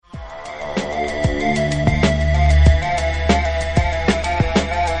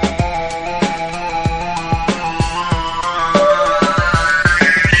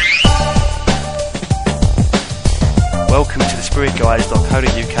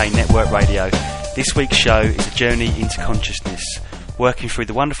UK Network Radio. This week's show is a journey into consciousness, working through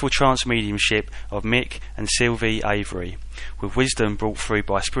the wonderful trance mediumship of Mick and Sylvie Avery, with wisdom brought through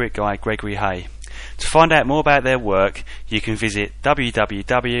by spirit guide Gregory. To find out more about their work, you can visit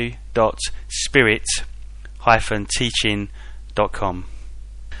www.spirit-teaching.com.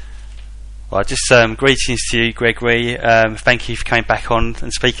 Well, just greetings to you, Gregory. Thank you for coming back on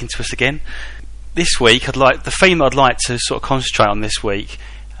and speaking to us again. This week, the theme I'd like to sort of concentrate on this week,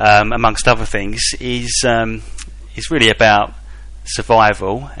 amongst other things, is really about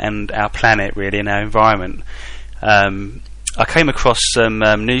survival and our planet, really, and our environment. I came across some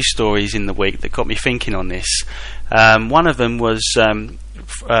news stories in the week that got me thinking on this. One of them was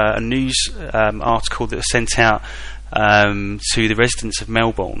a news article that was sent out to the residents of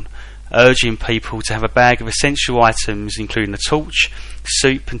Melbourne, urging people to have a bag of essential items, including a torch,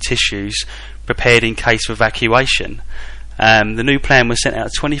 soup and tissues, prepared in case of evacuation. The new plan was sent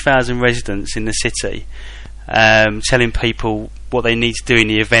out to 20,000 residents in the city, telling people what they need to do in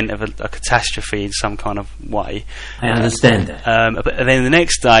the event of a catastrophe in some kind of way. I understand that. But then the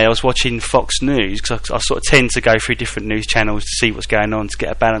next day I was watching Fox News, because I sort of tend to go through different news channels to see what's going on to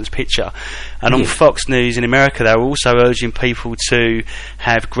get a balanced picture. And on Fox News in America, they were also urging people to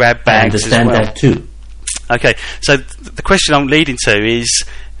have grab bags as well. I understand that too. Okay, so the question I'm leading to is,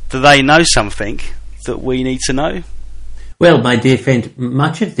 do they know something that we need to know? Well, my dear friend,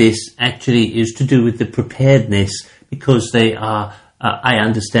 much of this actually is to do with the preparedness, because they are, I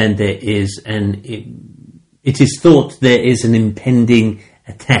understand there is it is thought there is an impending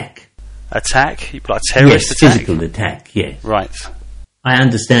attack. Attack? Like terrorist yes, attack? Physical attack, yes. Right. I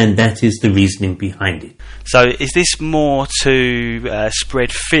understand that is the reasoning behind it. So is this more to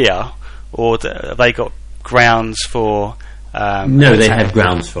spread fear, or have they got grounds for... no, they have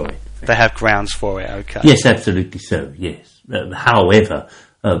grounds for it. They have grounds for it, okay. Yes, absolutely so, yes. However,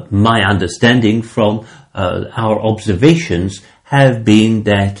 my understanding from our observations have been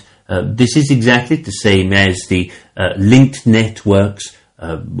that this is exactly the same as the linked networks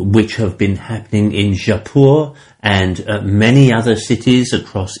which have been happening in Jaipur and many other cities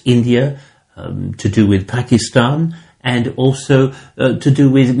across India, to do with Pakistan, and also to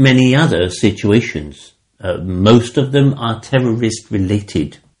do with many other situations. Most of them are terrorist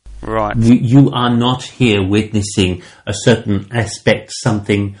related. Right. You are not here witnessing a certain aspect,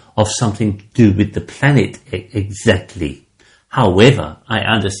 something to do with the planet exactly. However, I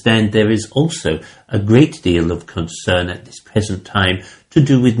understand there is also a great deal of concern at this present time to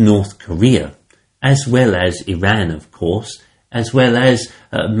do with North Korea, as well as Iran, of course, as well as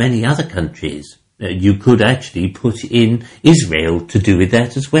many other countries. You could actually put in Israel to do with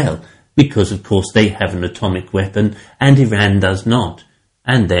that as well, because of course they have an atomic weapon and Iran does not.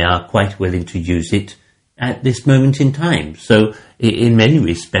 And they are quite willing to use it at this moment in time. So, in many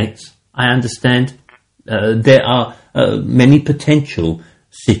respects, I understand there are many potential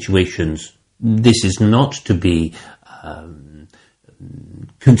situations. This is not to be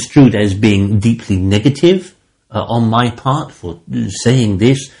construed as being deeply negative on my part for saying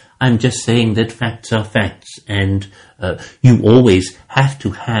this. I'm just saying that facts are facts, and you always have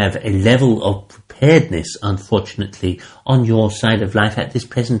to have a level of preparedness, unfortunately, on your side of life at this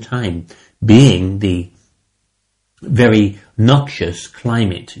present time, being the very noxious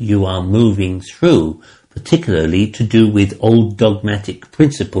climate you are moving through, particularly to do with old dogmatic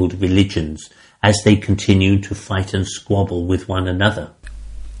principled religions as they continue to fight and squabble with one another.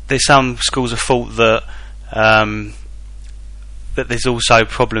 There's some schools of thought that that there's also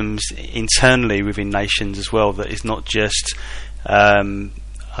problems internally within nations as well, that is not just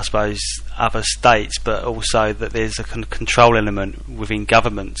I suppose other states, but also that there's a control element within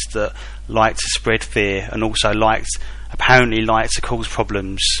governments that like to spread fear and also apparently like to cause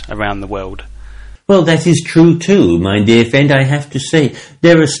problems around the world. Well, that is true too, my dear friend. I have to say,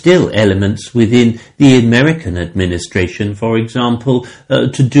 there are still elements within the American administration, for example,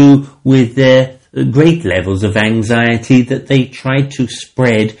 to do with their great levels of anxiety that they try to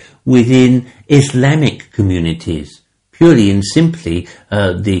spread within Islamic communities. Purely and simply,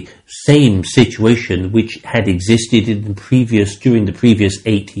 the same situation which had existed during the previous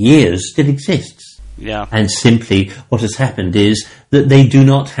 8 years still exists. Yeah. And simply what has happened is that they do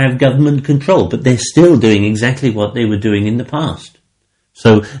not have government control, but they're still doing exactly what they were doing in the past.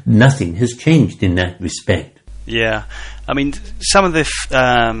 So nothing has changed in that respect. Yeah. I mean, some of the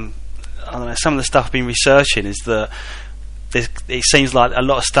stuff I've been researching is that it seems like a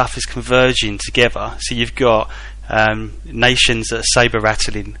lot of stuff is converging together. So you've got nations that are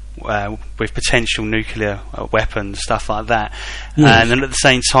saber-rattling with potential nuclear weapons, stuff like that. Yes. And then at the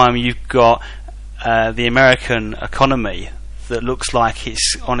same time, you've got the American economy that looks like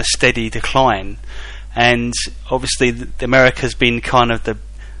it's on a steady decline, and obviously America's been kind of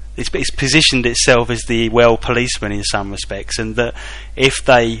it's positioned itself as the policeman in some respects, and that if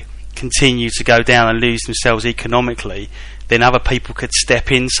they continue to go down and lose themselves economically, then other people could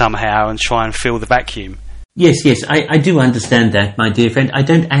step in somehow and try and fill the vacuum. Yes, I do understand that, my dear friend. I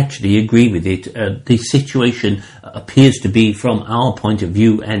don't actually agree with it. The situation appears to be, from our point of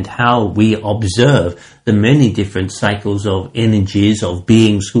view and how we observe the many different cycles of energies, of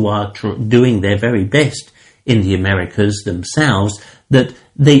beings who are doing their very best in the Americas themselves, that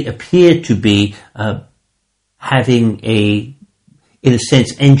they appear to be having in a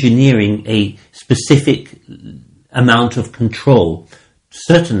sense, engineering a specific amount of control,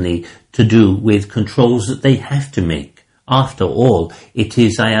 certainly to do with controls that they have to make. After all, it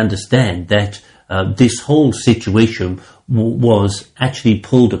is, I understand, that this whole situation was actually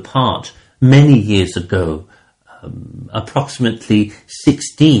pulled apart many years ago, approximately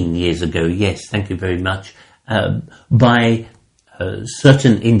 16 years ago, yes, thank you very much, by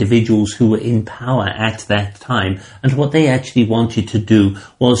certain individuals who were in power at that time, and what they actually wanted to do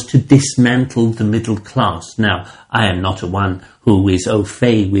was to dismantle the middle class. Now, I am not a one who is au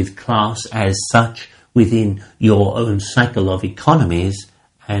fait with class as such within your own cycle of economies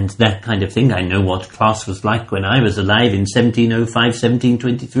and that kind of thing. I know what class was like when I was alive in 1705,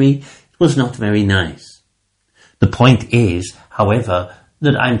 1723. It was not very nice. The point is, however,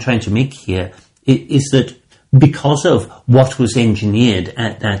 that I'm trying to make here is that because of what was engineered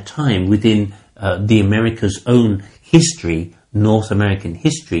at that time within the America's own history, North American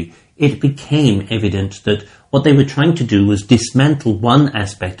history, it became evident that what they were trying to do was dismantle one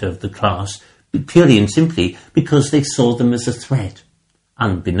aspect of the class purely and simply because they saw them as a threat.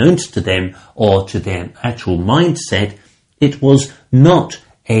 Unbeknownst to them or to their actual mindset, it was not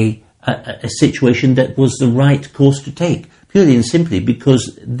a situation that was the right course to take. Purely and simply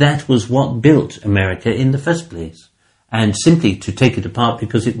because that was what built America in the first place. And simply to take it apart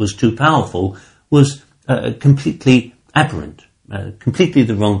because it was too powerful was completely aberrant, completely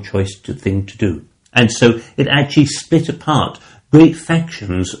the wrong thing to do. And so it actually split apart great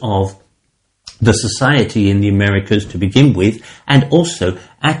factions of the society in the Americas to begin with, and also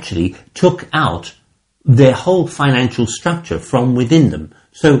actually took out their whole financial structure from within them.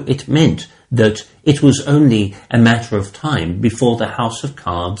 So it meant that it was only a matter of time before the house of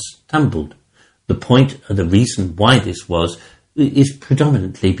cards tumbled. The reason why this was is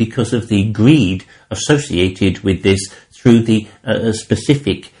predominantly because of the greed associated with this through the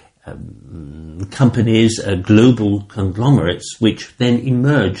specific companies, global conglomerates, which then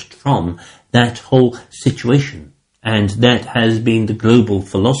emerged from that whole situation. And that has been the global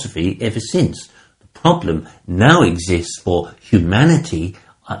philosophy ever since. The problem now exists for humanity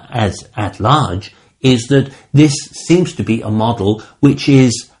as at large is that this seems to be a model which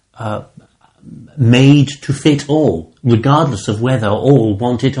is made to fit all, regardless of whether all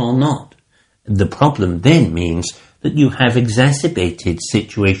want it or not. The problem then means that you have exacerbated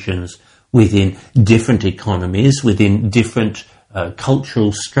situations within different economies, within different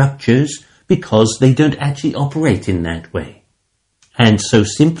cultural structures, because they don't actually operate in that way. And so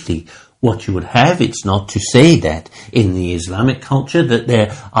simply what you would have, it's not to say that in the Islamic culture that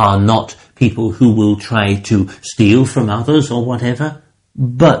there are not people who will try to steal from others or whatever,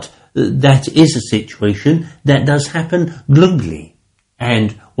 but that is a situation that does happen globally.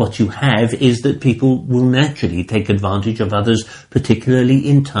 And what you have is that people will naturally take advantage of others, particularly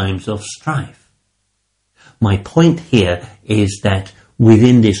in times of strife. My point here is that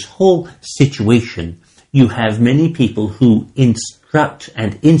within this whole situation, you have many people who instruct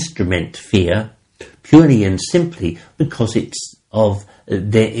and instrument fear purely and simply because it's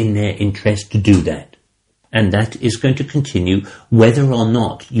in their interest to do that. And that is going to continue whether or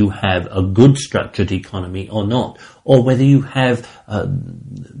not you have a good structured economy or not, or whether you have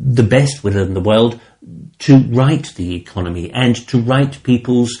the best within the world to right the economy and to right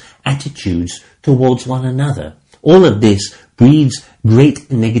people's attitudes towards one another. All of this breeds great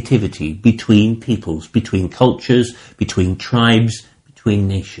negativity between peoples, between cultures, between tribes, between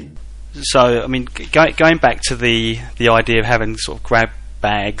nations. So, I mean, going back to the idea of having sort of grab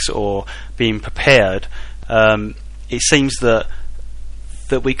bags or being prepared, it seems that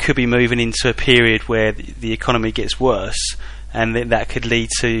we could be moving into a period where the economy gets worse, and that could lead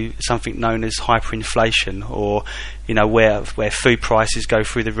to something known as hyperinflation, or where food prices go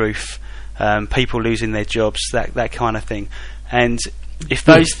through the roof, people losing their jobs, that kind of thing. And if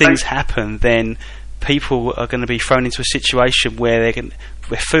those things happen, then people are going to be thrown into a situation where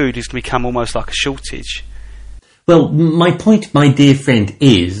food is going to become almost like a shortage. Well, my point, my dear friend,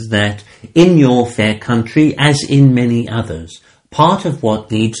 is that in your fair country, as in many others, part of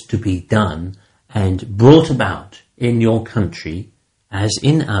what needs to be done and brought about in your country, as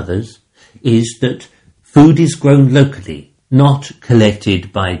in others, is that food is grown locally, not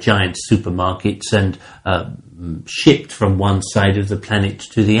collected by giant supermarkets and shipped from one side of the planet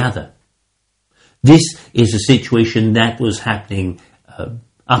to the other. This is a situation that was happening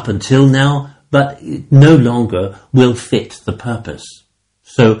up until now, but it no longer will fit the purpose.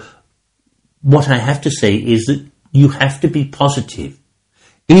 So what I have to say is that you have to be positive,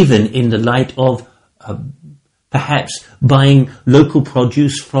 even in the light of perhaps buying local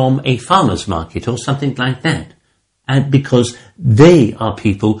produce from a farmer's market or something like that. And because they are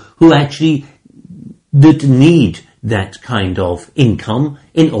people who actually that need that kind of income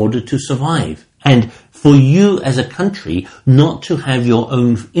in order to survive. And for you as a country not to have your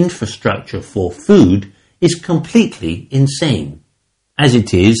own infrastructure for food is completely insane, as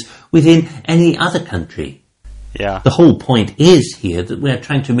it is within any other country. Yeah. The whole point is here that we're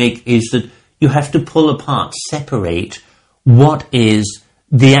trying to make is that you have to pull apart, separate what is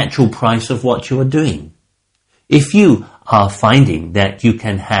the actual price of what you are doing. If you are finding that you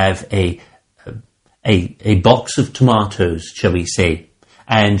can have a box of tomatoes, shall we say,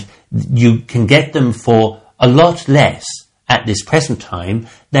 and you can get them for a lot less at this present time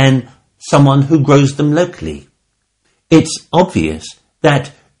than someone who grows them locally, it's obvious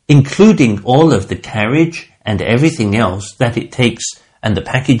that including all of the carriage and everything else that it takes and the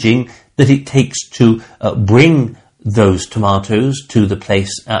packaging that it takes to bring those tomatoes to the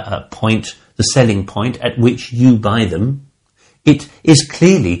place, point, the selling point at which you buy them, it is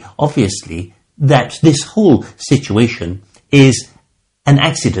clearly, obviously, that this whole situation is an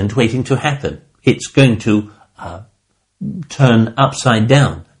accident waiting to happen. It's going to turn upside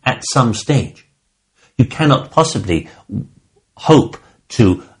down at some stage. You cannot possibly hope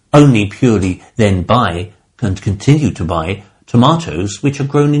to only purely then buy and continue to buy tomatoes which are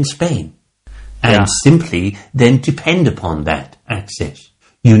grown in Spain and simply then depend upon that access.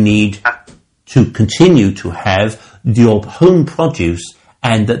 You need to continue to have your home produce,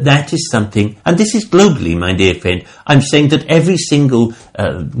 and that is something, and this is globally, my dear friend. I'm saying that every single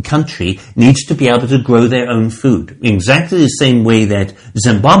country needs to be able to grow their own food, exactly the same way that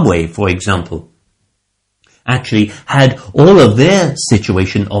Zimbabwe, for example, actually had all of their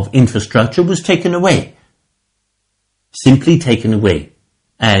situation of infrastructure was taken away. Simply taken away.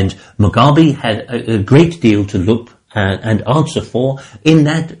 And Mugabe had a great deal to look and answer for in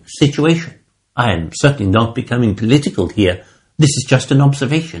that situation. I am certainly not becoming political here. This is just an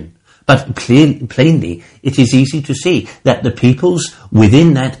observation. But plainly, it is easy to see that the peoples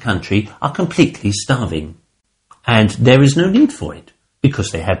within that country are completely starving. And there is no need for it,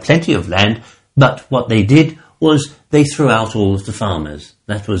 because they have plenty of land, but what they did was they threw out all of the farmers.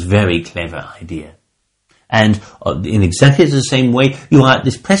 That was a very clever idea. And in exactly the same way, you are at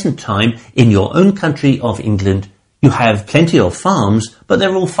this present time in your own country of England, you have plenty of farms, but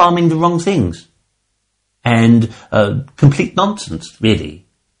they're all farming the wrong things. And complete nonsense, really.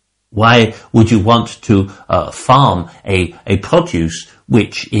 Why would you want to farm a produce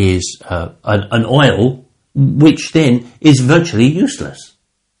which is an oil which then is virtually useless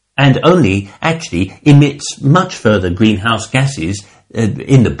and only actually emits much further greenhouse gases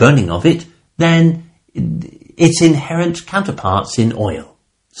in the burning of it than its inherent counterparts in oil?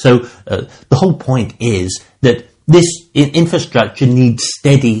 So the whole point is that this infrastructure needs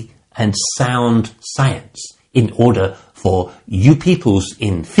steady and sound science in order for you peoples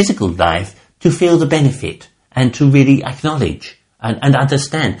in physical life to feel the benefit and to really acknowledge and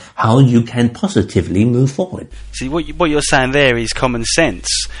understand how you can positively move forward. See, what you're saying there is common sense,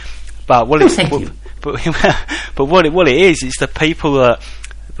 but what it is the people that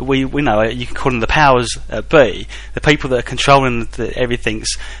we know, you can call them the PowersAtBe, the people that are controlling everything.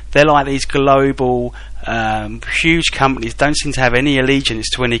 They're like these global, huge companies, don't seem to have any allegiance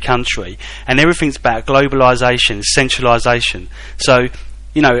to any country, and everything's about globalisation, centralisation. So,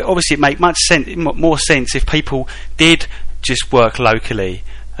 you know, obviously it makes more sense if people did just work locally.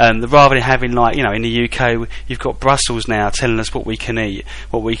 Rather than having, like, you know, in the UK, you've got Brussels now telling us what we can eat,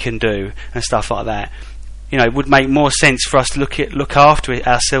 what we can do, and stuff like that. You know, it would make more sense for us to look after it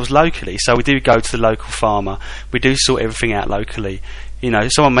ourselves locally. So we do go to the local farmer. We do sort everything out locally. You know,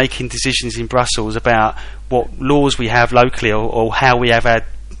 someone making decisions in Brussels about what laws we have locally, or how we have our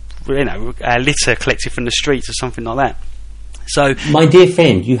litter collected from the streets or something like that. So, my dear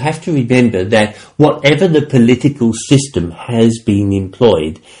friend, you have to remember that whatever the political system has been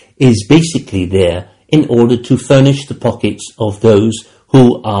employed is basically there in order to furnish the pockets of those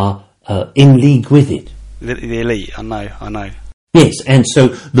who are in league with it. The elite, I know. Yes, and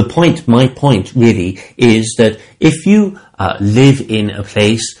so my point really is that if you live in a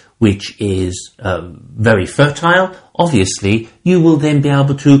place which is very fertile, obviously you will then be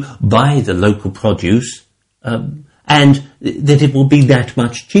able to buy the local produce, and that it will be that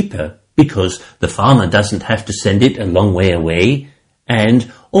much cheaper because the farmer doesn't have to send it a long way away,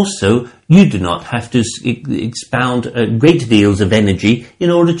 and also you do not have to expound great deals of energy in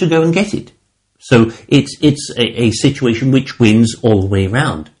order to go and get it. So it's a situation which wins all the way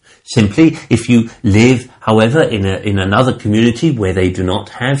round. Simply, if you live, however, in another community where they do not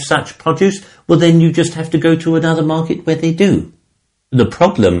have such produce, well, then you just have to go to another market where they do. The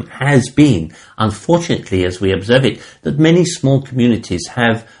problem has been, unfortunately, as we observe it, that many small communities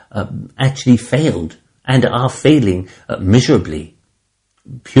have actually failed and are failing miserably,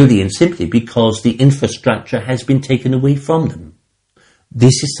 purely and simply because the infrastructure has been taken away from them.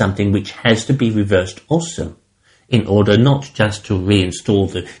 This is something which has to be reversed also, in order not just to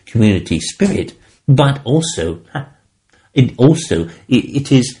reinstall the community spirit, but also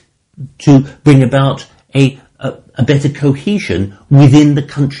it is to bring about a better cohesion within the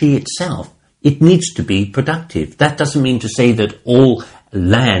country itself. It needs to be productive. That doesn't mean to say that all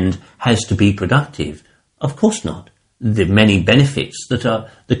land has to be productive. Of course not. The many benefits that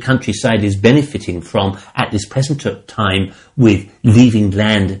the countryside is benefiting from at this present time with leaving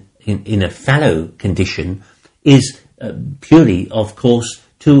land in a fallow condition is purely, of course,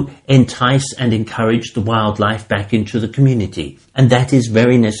 to entice and encourage the wildlife back into the community. And that is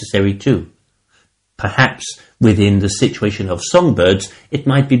very necessary too. Perhaps within the situation of songbirds, it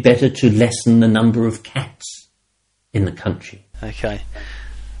might be better to lessen the number of cats in the country. Okay.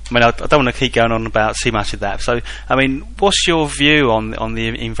 I mean, I don't want to keep going on about too much of that. So, I mean, what's your view on the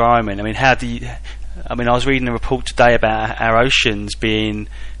environment? I mean, I was reading a report today about our oceans being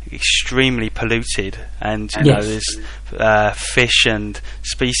extremely polluted, and you know, there's fish and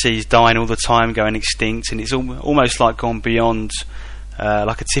species dying all the time, going extinct, and it's almost like gone beyond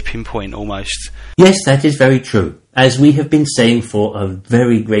like a tipping point almost. Yes, that is very true, as we have been saying for a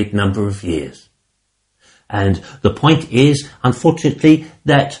very great number of years. And the point is, unfortunately,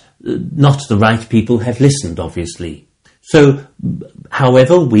 that not the right people have listened, obviously. So,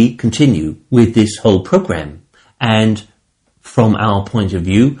 however, we continue with this whole program. And from our point of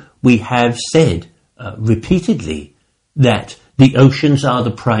view, we have said repeatedly that the oceans are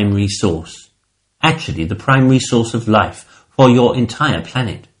the primary source. Actually, the primary source of life for your entire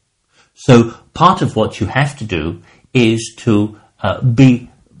planet. So, part of what you have to do is to be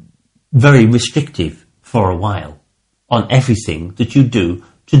very restrictive for a while on everything that you do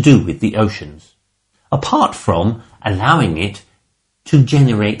to do with the oceans, apart from allowing it to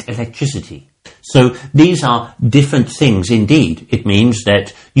generate electricity. So these are different things indeed. It means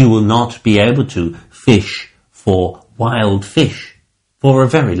that you will not be able to fish for wild fish for a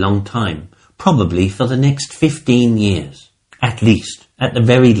very long time, probably for the next 15 years, at the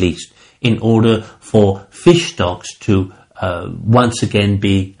very least, in order for fish stocks to once again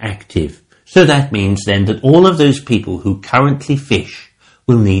be active. So that means then that all of those people who currently fish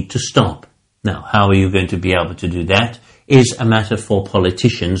will need to stop. Now, how are you going to be able to do that is a matter for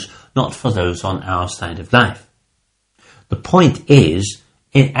politicians, not for those on our side of life. The point is,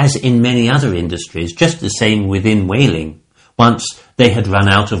 as in many other industries, just the same within whaling, once they had run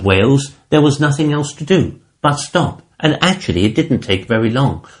out of whales, there was nothing else to do but stop. And actually, it didn't take very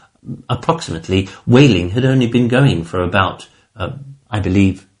long. Approximately, whaling had only been going for about, I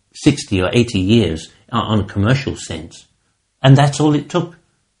believe, 60 or 80 years on a commercial sense. And that's all it took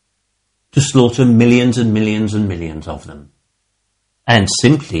to slaughter millions and millions and millions of them. And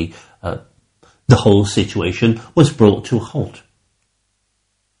simply, the whole situation was brought to a halt.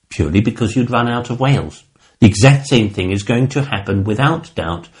 Purely because you'd run out of whales. The exact same thing is going to happen without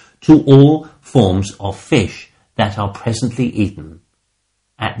doubt to all forms of fish that are presently eaten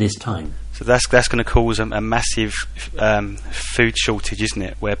at this time. So that's going to cause a massive food shortage, isn't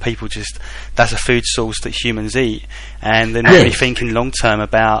it? Where people that's a food source that humans eat, and they're not really thinking long term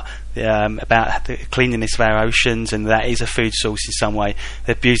about the cleanliness of our oceans, and that is a food source in some way.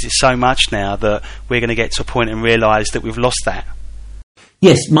 They've abused it so much now that we're going to get to a point and realise that we've lost that.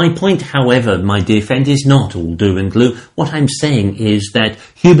 Yes, my point, however, my dear friend, is not all doom and gloom. What I'm saying is that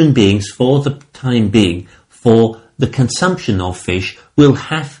human beings, for the time being, for the consumption of fish, will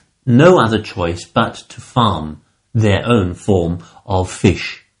have no other choice but to farm their own form of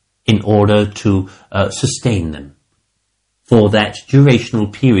fish in order to sustain them for that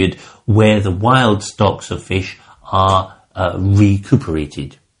durational period where the wild stocks of fish are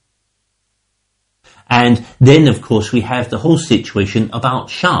recuperated. And then, of course, we have the whole situation about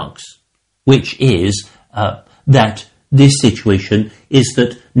sharks, which is that this situation is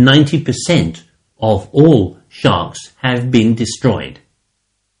that 90% of all sharks have been destroyed.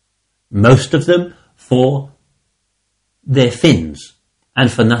 Most of them for their fins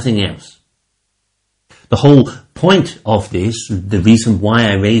and for nothing else. The whole point of this, the reason why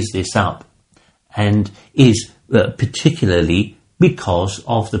I raise this up, and is particularly because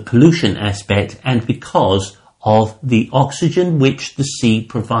of the pollution aspect and because of the oxygen which the sea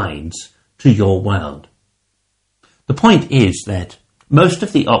provides to your world. The point is that most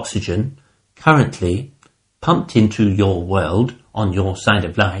of the oxygen currently pumped into your world on your side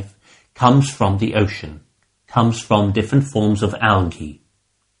of life comes from the ocean, comes from different forms of algae.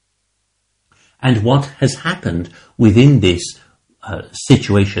 And what has happened within this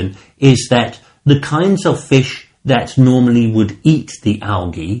situation is that the kinds of fish that normally would eat the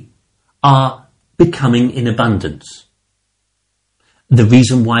algae are becoming in abundance. The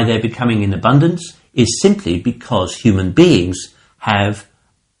reason why they're becoming in abundance is simply because human beings have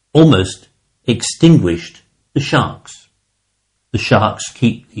almost extinguished the sharks. The sharks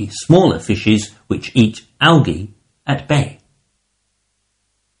keep the smaller fishes which eat algae at bay.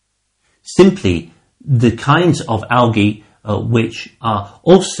 Simply, the kinds of algae which are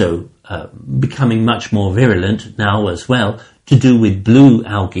also becoming much more virulent now as well, to do with blue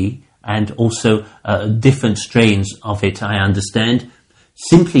algae and also different strains of it, I understand,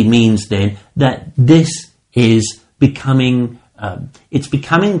 simply means then that this is becoming, it's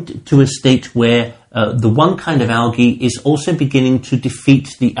becoming to a state where the one kind of algae is also beginning to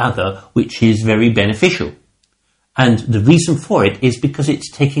defeat the other, which is very beneficial. And the reason for it is because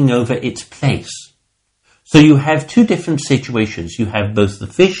it's taking over its place. So you have two different situations. You have both the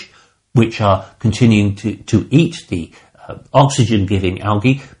fish, which are continuing to eat the oxygen-giving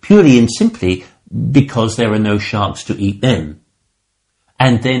algae, purely and simply because there are no sharks to eat them.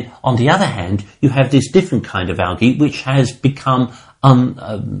 And then, on the other hand, you have this different kind of algae, which has become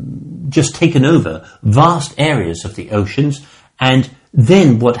just taken over vast areas of the oceans, and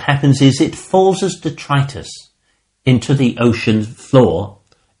then what happens is it falls as detritus into the ocean floor,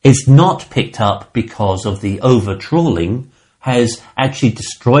 is not picked up because of the over-trawling, has actually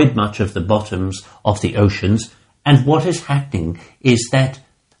destroyed much of the bottoms of the oceans, and what is happening is that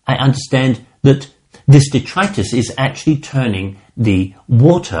I understand that this detritus is actually turning the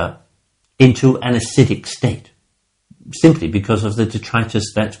water into an acidic state, simply because of the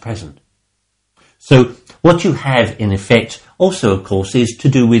detritus that's present. So what you have in effect also, of course, is to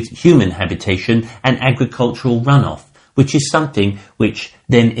do with human habitation and agricultural runoff, which is something which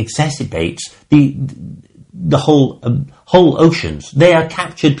then exacerbates the whole oceans. They are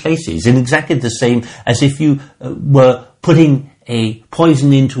captured places in exactly the same as if you were putting a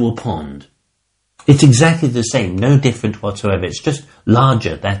poison into a pond. It's exactly the same, no different whatsoever. It's just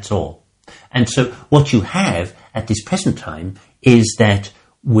larger, that's all. And so what you have at this present time is that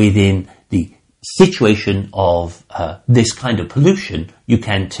within the situation of this kind of pollution, you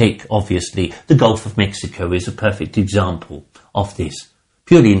can take, obviously, the Gulf of Mexico is a perfect example of this.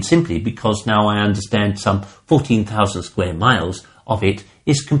 Purely and simply because now I understand some 14,000 square miles of it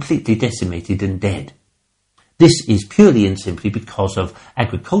is completely decimated and dead. This is purely and simply because of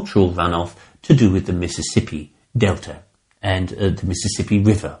agricultural runoff to do with the Mississippi Delta and the Mississippi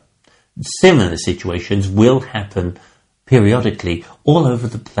River. Similar situations will happen periodically all over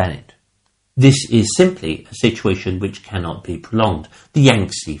the planet. This is simply a situation which cannot be prolonged. The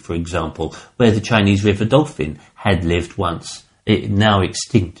Yangtze, for example, where the Chinese river dolphin had lived once, now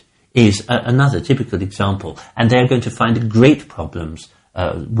extinct, is another typical example. And they're going to find great problems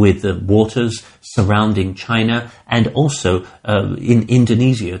with the waters surrounding China and also in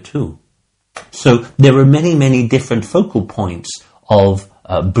Indonesia too. So there are many, many different focal points of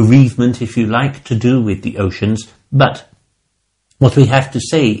bereavement, if you like, to do with the oceans, but what we have to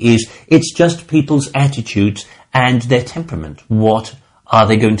say is it's just people's attitudes and their temperament. What are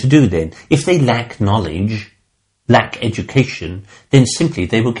they going to do then? If they lack knowledge, lack education, then simply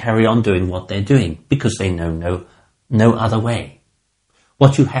they will carry on doing what they're doing because they know no other way.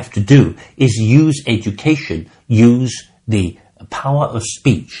 What you have to do is use education, use the power of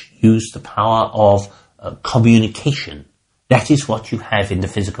speech, use the power of communication. That is what you have in the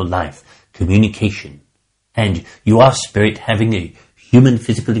physical life, communication. And you are spirit having a human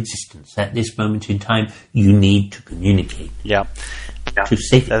physical existence. At this moment in time, you need to communicate. Yeah. To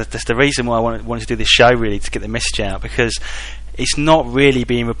save it. That's the reason why I wanted to do this show, really, to get the message out, because it's not really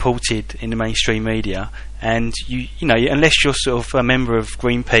being reported in the mainstream media. And you know, unless you're sort of a member of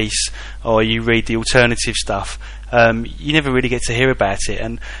Greenpeace or you read the alternative stuff, you never really get to hear about it.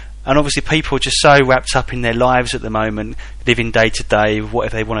 And obviously people are just so wrapped up in their lives at the moment, living day to day,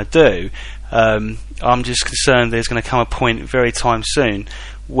 whatever they want to do. I'm just concerned there's going to come a point very time soon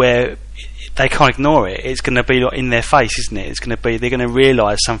where they can't ignore it. It's going to be like in their face, isn't it? It's going to be, they're going to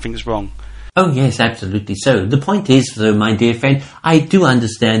realise something's wrong. Oh yes, absolutely so. The point is, though, my dear friend, I do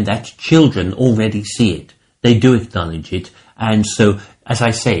understand that children already see it. They do acknowledge it. And so, as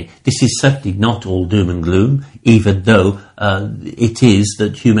I say, this is certainly not all doom and gloom, even though it is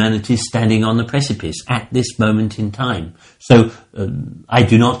that humanity is standing on the precipice at this moment in time. So I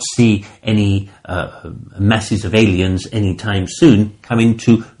do not see any masses of aliens anytime soon coming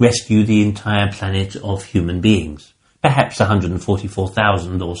to rescue the entire planet of human beings. Perhaps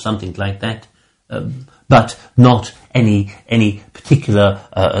 144,000 or something like that. But not any particular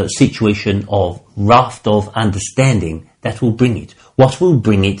situation of raft of understanding that will bring it. What will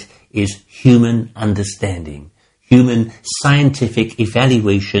bring it is human understanding, human scientific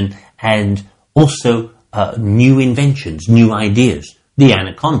evaluation, and also new inventions, new ideas. The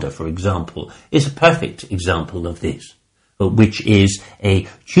anaconda, for example, is a perfect example of this, which is a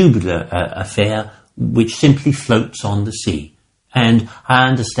tubular affair which simply floats on the sea. And I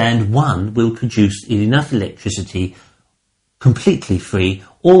understand one will produce enough electricity completely free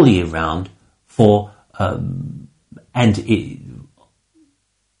all year round for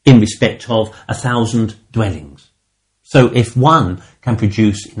in respect of 1,000 dwellings. So if one can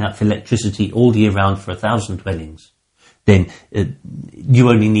produce enough electricity all year round for 1,000 dwellings, then you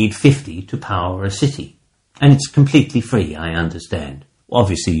only need 50 to power a city. And it's completely free, I understand.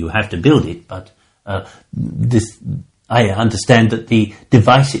 Obviously you have to build it, but I understand that the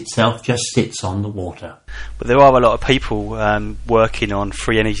device itself just sits on the water. But there are a lot of people working on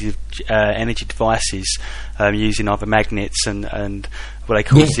free energy devices using either magnets and what they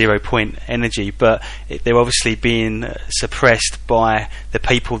call 0 point energy. But they're obviously being suppressed by the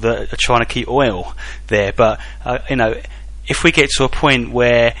people that are trying to keep oil there. But if we get to a point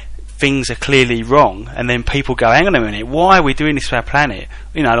where things are clearly wrong, and then people go, hang on a minute, why are we doing this to our planet?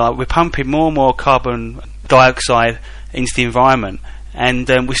 Like we're pumping more and more carbon dioxide into the environment, and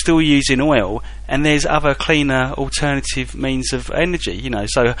we're still using oil, and there's other cleaner alternative means of energy,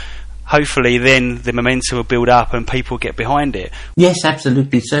 so hopefully then the momentum will build up and people get behind it. Yes,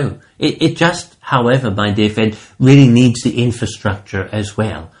 absolutely so. It just, however, my dear friend, really needs the infrastructure as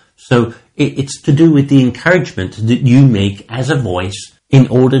well. So it's to do with the encouragement that you make as a voice in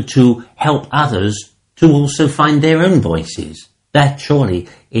order to help others to also find their own voices. That surely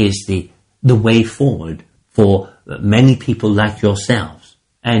is the way forward for many people like yourselves.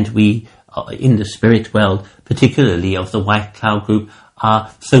 And we, in the spirit world, particularly of the White Cloud Group,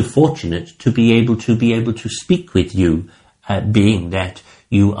 are so fortunate to be able to speak with you, being that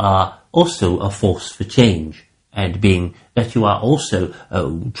you are also a force for change, and being that you are also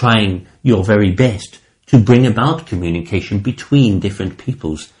trying your very best to bring about communication between different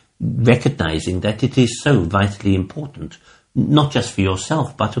peoples, recognizing that it is so vitally important, not just for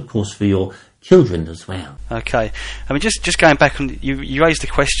yourself, but of course for your children as well. Okay. I mean, just going back on, you raised a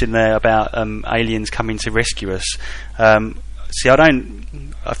question there about aliens coming to rescue us. See, I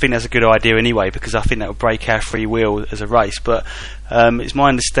think that's a good idea anyway, because I think that would break our free will as a race. But it's my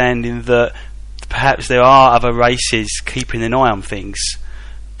understanding that perhaps there are other races keeping an eye on things,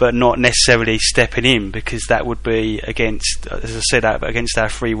 but not necessarily stepping in, because that would be against, as I said, against our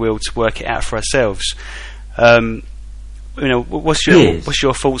free will to work it out for ourselves. What's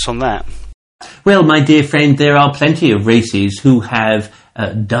your thoughts on that? Well, my dear friend, there are plenty of races who have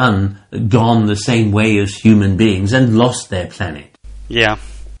gone the same way as human beings and lost their planet. Yeah.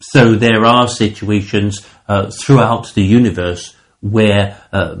 So there are situations throughout the universe where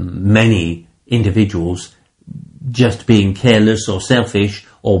many individuals, just being careless or selfish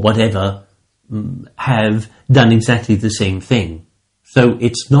or whatever, have done exactly the same thing. So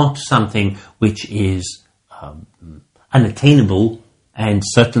it's not something which is unattainable. And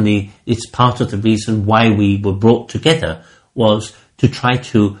certainly it's part of the reason why we were brought together, was to try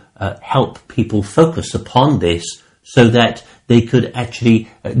to help people focus upon this so that they could actually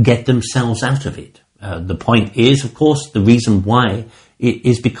get themselves out of it. The point is, of course, the reason why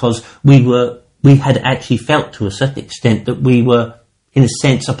is because we had actually felt to a certain extent that we were, in a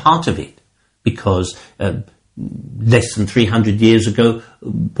sense, a part of it, because less than 300 years ago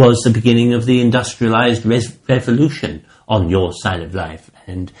was the beginning of the industrialized revolution on your side of life.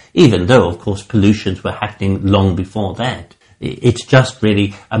 And even though, of course, pollutions were happening long before that, it's just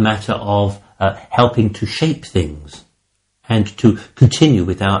really a matter of helping to shape things and to continue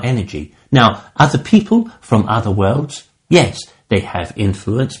with our energy. Now, other people from other worlds, yes, they have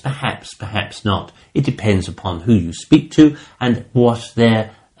influence, perhaps not. It depends upon who you speak to and what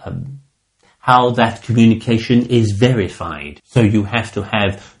their how that communication is verified. So you have to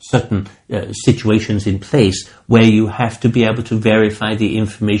have certain situations in place where you have to be able to verify the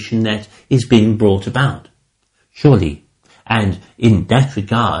information that is being brought about. Surely. And in that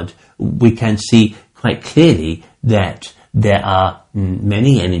regard, we can see quite clearly that there are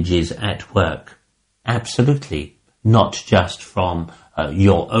many energies at work. Absolutely. Not just from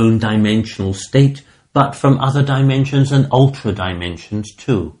your own dimensional state, but from other dimensions and ultra dimensions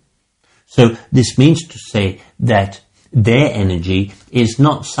too. So this means to say that their energy is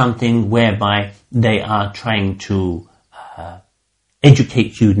not something whereby they are trying to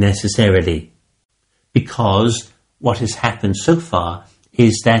educate you necessarily, because what has happened so far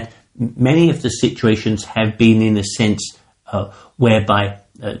is that many of the situations have been in a sense whereby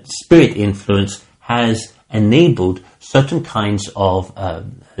spirit influence has enabled certain kinds of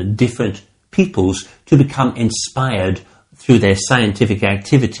different peoples to become inspired through their scientific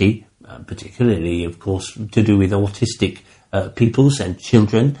activity, particularly, of course, to do with autistic peoples and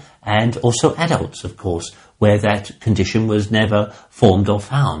children, and also adults, of course, where that condition was never formed or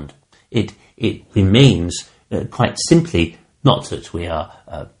found. It remains quite simply not that we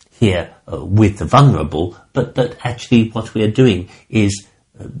are here with the vulnerable, but that actually what we are doing is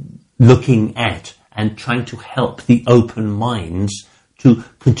looking at and trying to help the open minds to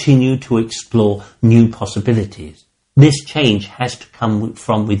continue to explore new possibilities. This change has to come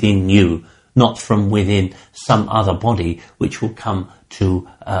from within you, not from within some other body which will come to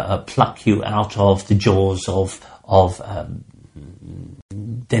pluck you out of the jaws of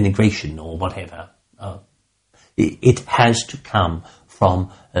denigration or whatever. It has to come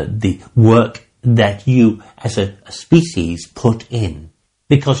from the work that you as a species put in,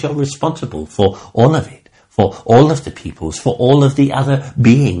 because you're responsible for all of it, for all of the peoples, for all of the other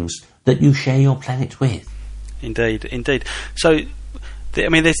beings that you share your planet with. Indeed. So,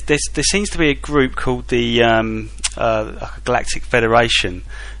 there seems to be a group called the Galactic Federation,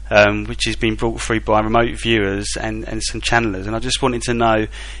 which has been brought through by remote viewers and some channelers. And I just wanted to know,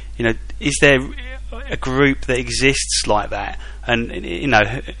 is there a group that exists like that? And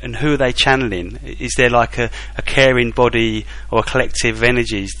and who are they channeling? Is there like a caring body or a collective of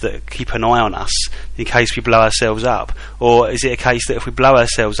energies that keep an eye on us in case we blow ourselves up? Or is it a case that if we blow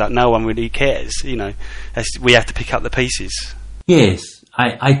ourselves up, no one really cares? We have to pick up the pieces. Yes,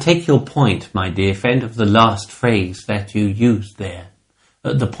 I take your point, my dear friend, of the last phrase that you used there.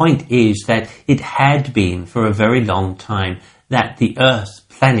 The point is that it had been for a very long time that the Earth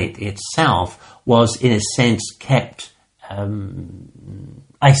planet itself was in a sense kept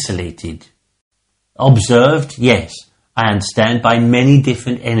isolated. Observed, yes, I understand, by many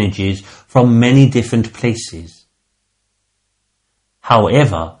different energies from many different places.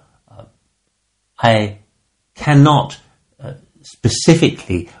 However, I cannot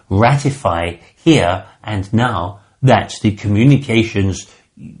specifically ratify here and now that the communications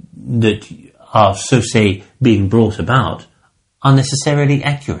that are, so say, being brought about are necessarily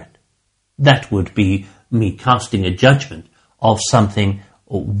accurate. That would be me casting a judgment of something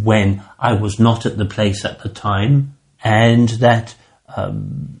when I was not at the place at the time, and that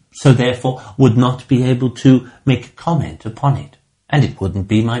so therefore would not be able to make a comment upon it, and it wouldn't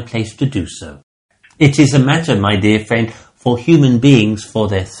be my place to do so. It is a matter, my dear friend, for human beings, for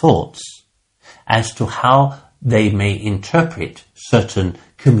their thoughts, as to how they may interpret certain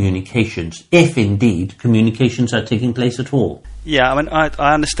communications, if indeed communications are taking place at all. Yeah,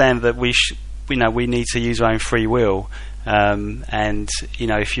 I understand that we need to use our own free will, and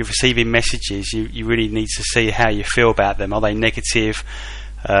if you're receiving messages, you really need to see how you feel about them. Are they negative?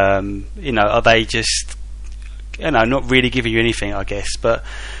 Are they just not really giving you anything, I guess? But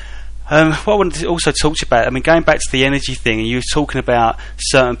what I wanted to also talk to you about, going back to the energy thing, and you were talking about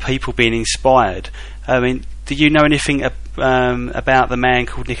certain people being inspired. Do you know anything about the man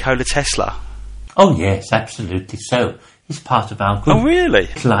called Nikola Tesla? Oh yes, absolutely so. He's part of our group. Oh really?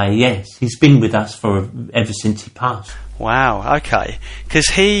 Yes, he's been with us ever since he passed. Wow. Okay. Because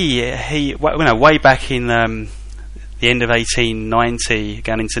he way back in the end of 1890,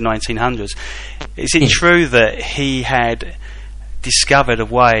 going into 1900s, is it true that he had discovered a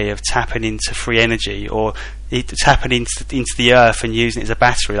way of tapping into free energy, or tapping into the Earth and using it as a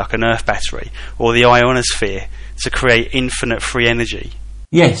battery, like an Earth battery, or the ionosphere, to create infinite free energy?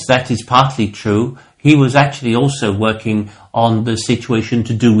 Yes, that is partly true. He was actually also working on the situation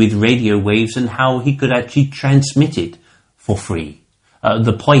to do with radio waves and how he could actually transmit it for free.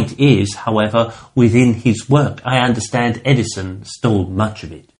 The point is, however, within his work, I understand Edison stole much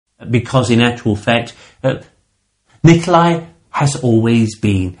of it. Because in actual fact, Nikolai has always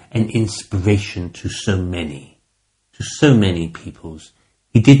been an inspiration to so many peoples.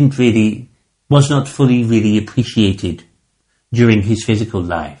 He didn't really was not fully really appreciated during his physical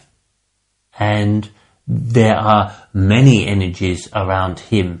life. And there are many energies around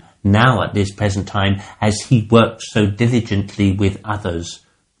him now at this present time as he works so diligently with others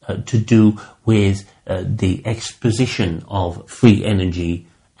to do with the exposition of free energy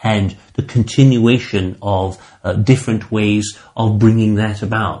and the continuation of different ways of bringing that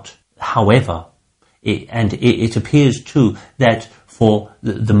about. However, it appears too that for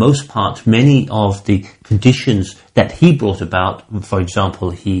the most part, many of the conditions that he brought about, for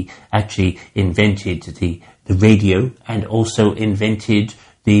example, he actually invented the radio and also invented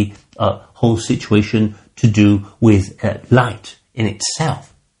the whole situation to do with light in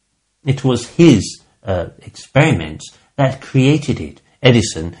itself. It was his experiments that created it.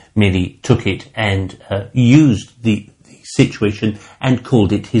 Edison merely took it and used the situation and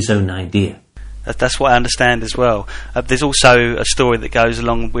called it his own idea. That's what I understand as well. There's also a story that goes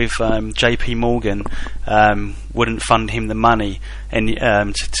along with J.P. Morgan wouldn't fund him the money and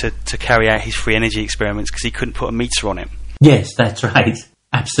to carry out his free energy experiments because he couldn't put a meter on it. Yes, that's right.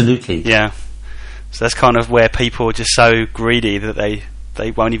 Absolutely. Yeah. So that's kind of where people are just so greedy that they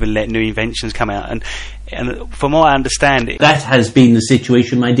won't even let new inventions come out. And from what I understand... That has been the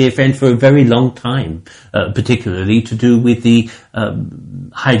situation, my dear friend, for a very long time, particularly to do with the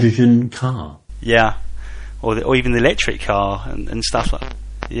hydrogen car. Yeah, or even the electric car and stuff like that.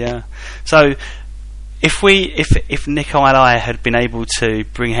 Yeah. So if Nikola had been able to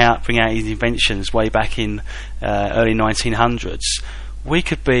bring out his inventions way back in early 1900s, we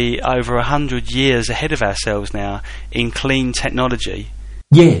could be over 100 years ahead of ourselves now in clean technology.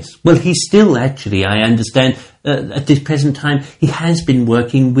 Yes, well, he's still actually, I understand, at this present time, he has been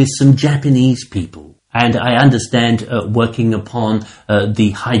working with some Japanese people. And I understand working upon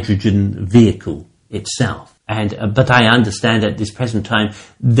the hydrogen vehicle itself. But I understand at this present time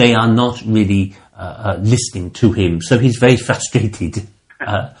they are not really listening to him. So he's very frustrated,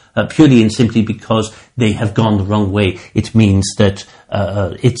 purely and simply because they have gone the wrong way. It means that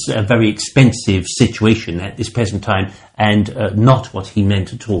it's a very expensive situation at this present time and not what he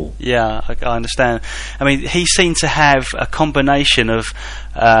meant at all. Yeah, I understand. I mean, he seemed to have a combination of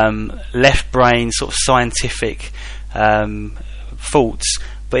left brain sort of scientific thoughts,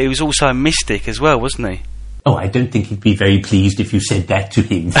 but he was also a mystic as well, wasn't he? Oh, I don't think he'd be very pleased if you said that to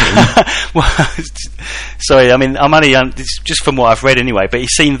him. Well, sorry, I mean, I'm only just from what I've read anyway, but he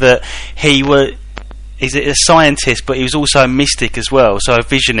seemed that he's a scientist, but he was also a mystic as well, so a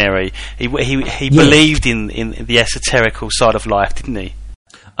visionary. He yes. Believed in the esoterical side of life, didn't he?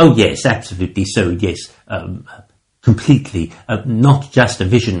 Oh, yes, absolutely. So, yes, completely. Not just a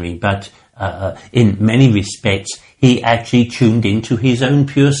visionary, but in many respects, he actually tuned into his own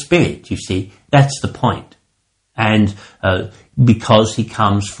pure spirit, you see. That's the point. And because he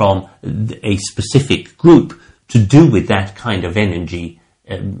comes from a specific group to do with that kind of energy,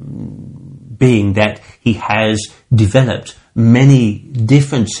 being that he has developed many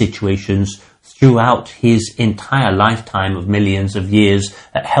different situations throughout his entire lifetime of millions of years,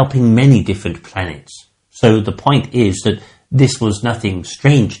 helping many different planets. So the point is that this was nothing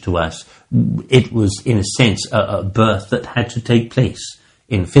strange to us. It was, in a sense, a birth that had to take place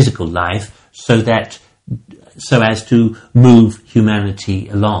in physical life so as to move humanity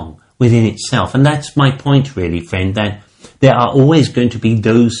along within itself. And that's my point, really, friend, that there are always going to be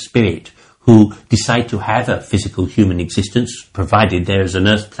those spirits who decide to have a physical human existence, provided there is an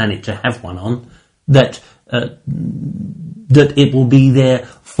Earth planet to have one on, that it will be there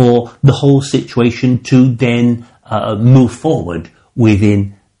for the whole situation to then move forward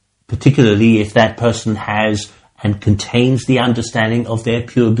within, particularly if that person has and contains the understanding of their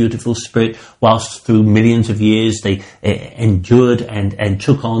pure, beautiful spirit, whilst through millions of years they endured and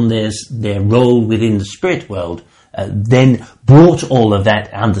took on their role within the spirit world, then brought all of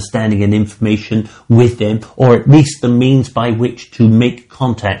that understanding and information with them, or at least the means by which to make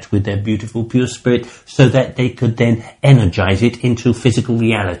contact with their beautiful, pure spirit so that they could then energize it into physical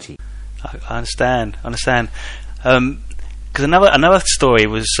reality. I understand. Because another story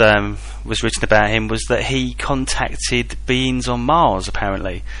was written about him was that he contacted beings on Mars,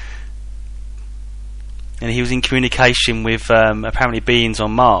 apparently, and he was in communication with apparently beings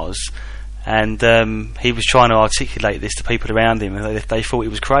on Mars, and he was trying to articulate this to people around him, and they thought he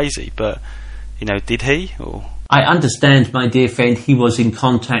was crazy. But did he? Or I understand, my dear friend, he was in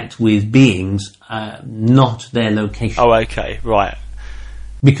contact with beings, not their location. Oh, okay, right.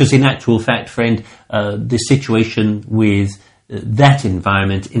 Because in actual fact, friend, the situation with that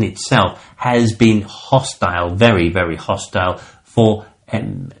environment in itself has been hostile, very, very hostile for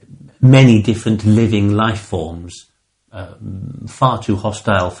many different living life forms. Far too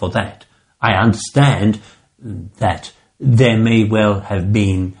hostile for that. I understand that there may well have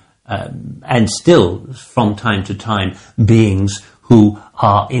been, and still from time to time, beings who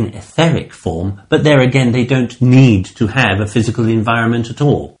are in etheric form, but there again, they don't need to have a physical environment at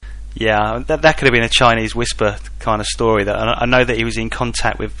all. Yeah, that could have been a Chinese whisper kind of story. That I know that he was in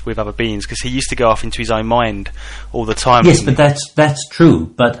contact with other beings, because he used to go off into his own mind all the time. Yes, but that's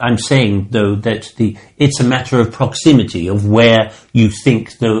true. But I'm saying, though, that it's a matter of proximity, of where you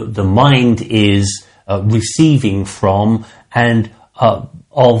think the mind is receiving from, and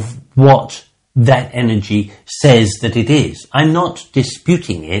of what that energy says that it is. I'm not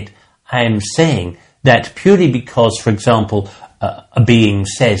disputing it. I am saying that purely because, for example, a being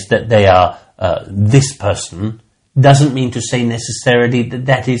says that they are this person, doesn't mean to say necessarily that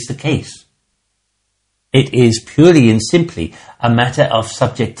that is the case. It is purely and simply a matter of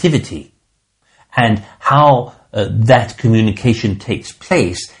subjectivity. And how that communication takes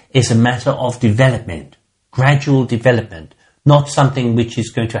place is a matter of development, gradual development, not something which is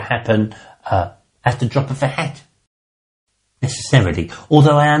going to happen at the drop of a hat, necessarily.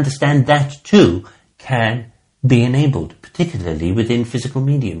 Although I understand that too can be enabled, particularly within physical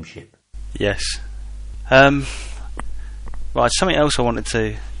mediumship. Yes. Right, something else I wanted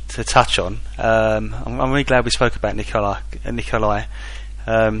to touch on. I'm really glad we spoke about Nikolai.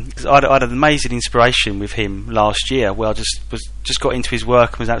 Because I had an amazing inspiration with him last year, where I just got into his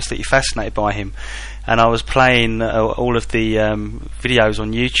work and was absolutely fascinated by him. And I was playing all of the videos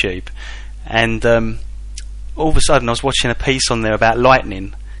on YouTube, and all of a sudden I was watching a piece on there about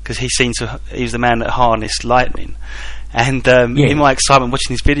lightning, because he was the man that harnessed lightning. And in my excitement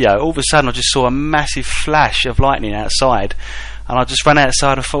watching this video, all of a sudden I just saw a massive flash of lightning outside, and I just ran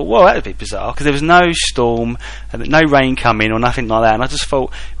outside and thought, whoa, that was a bit bizarre, because there was no storm, and no rain coming or nothing like that. And I just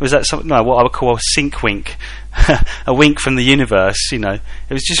thought, was that something, what I would call a sync wink, a wink from the universe? It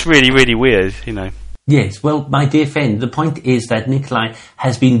was just really, really weird. Yes, well, my dear friend, the point is that Nikolai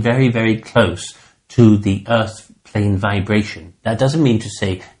has been very, very close to the Earth plane vibration. That doesn't mean to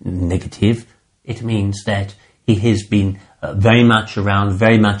say negative. It means that he has been very much around,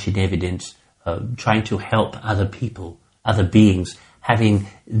 very much in evidence, trying to help other people, other beings, having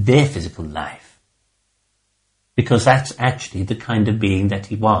their physical life. Because that's actually the kind of being that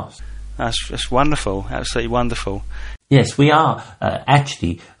he was. That's wonderful, absolutely wonderful. Yes, we are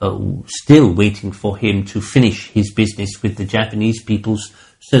actually still waiting for him to finish his business with the Japanese peoples,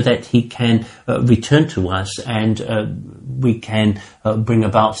 so that he can return to us, and we can bring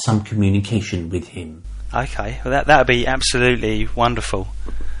about some communication with him. Okay, well that would be absolutely wonderful.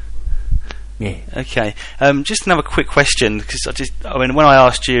 Yeah. Okay, just another quick question, because when I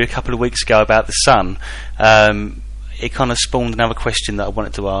asked you a couple of weeks ago about the sun, it kind of spawned another question that I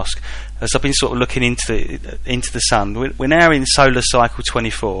wanted to ask. As I've been sort of looking into the sun, we're now in solar cycle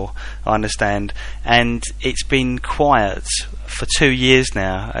 24, I understand, and it's been quiet for 2 years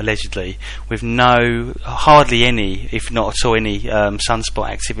now, allegedly, with hardly any, if not at all, any sunspot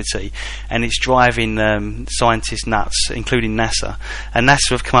activity, and it's driving scientists nuts, including NASA. And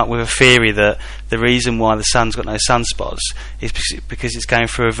NASA have come up with a theory that the reason why the sun's got no sunspots is because it's going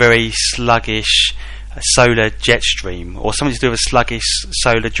through a very sluggish solar jet stream, or something to do with a sluggish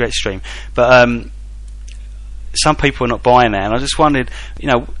solar jet stream. But some people are not buying that, and I just wondered,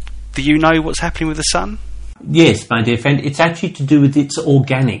 do you know what's happening with the sun? Yes, my dear friend, it's actually to do with its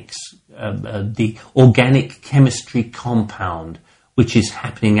organics, the organic chemistry compound, which is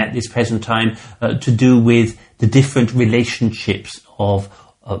happening at this present time, to do with the different relationships of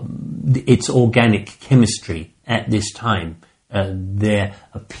its organic chemistry at this time. There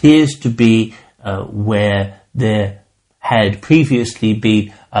appears to be where there had previously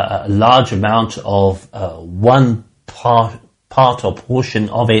been a large amount of one part or portion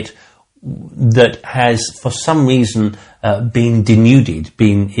of it that has, for some reason, been denuded.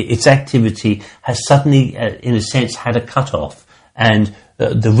 Its activity has suddenly, in a sense, had a cut-off. And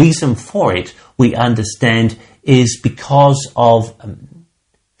the reason for it, we understand, is because of...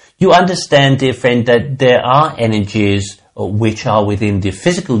 you understand, dear friend, that there are energies which are within the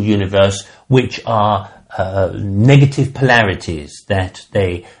physical universe, which are negative polarities, that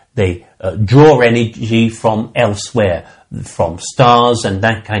they draw energy from elsewhere, from stars and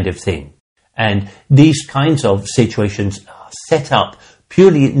that kind of thing. And these kinds of situations are set up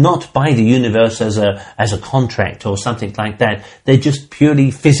purely not by the universe as a contract or something like that. They're just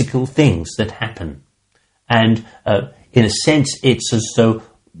purely physical things that happen. And in a sense, it's as though,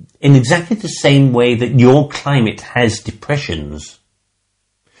 in exactly the same way that your climate has depressions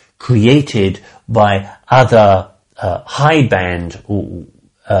created by other high band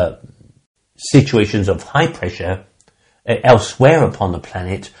situations of high pressure, elsewhere upon the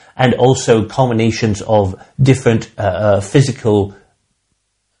planet, and also combinations of different physical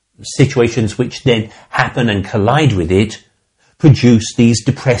situations which then happen and collide with it, produce these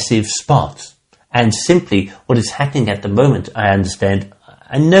depressive spots. And simply what is happening at the moment, I understand,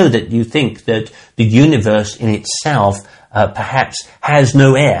 I know that you think that the universe in itself perhaps has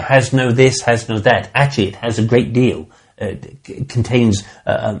no air, has no this, has no that. Actually, it has a great deal. It contains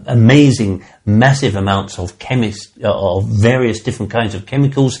amazing, massive amounts of of various different kinds of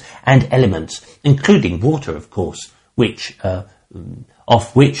chemicals and elements, including water, of course, which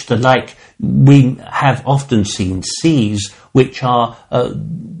of which the like we have often seen seas which are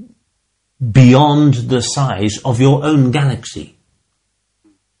beyond the size of your own galaxy.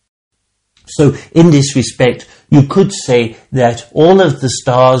 So in this respect, you could say that all of the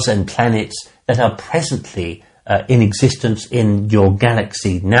stars and planets that are presently in existence in your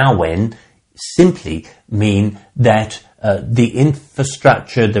galaxy now when simply mean that the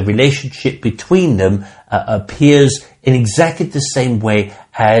infrastructure, the relationship between them appears in exactly the same way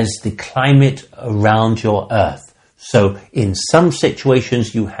as the climate around your Earth. So in some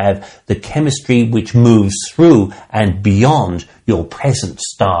situations you have the chemistry which moves through and beyond your present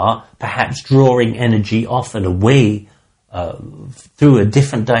star, perhaps drawing energy off and away through a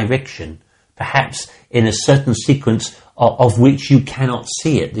different direction, perhaps in a certain sequence of which you cannot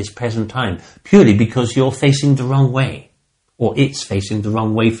see at this present time, purely because you're facing the wrong way, or it's facing the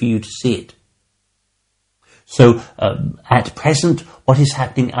wrong way for you to see it. So at present, what is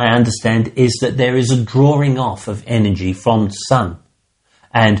happening, I understand, is that there is a drawing off of energy from the sun.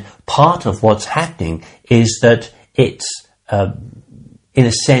 And part of what's happening is that it's, in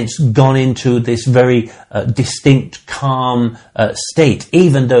a sense, gone into this very distinct, calm state,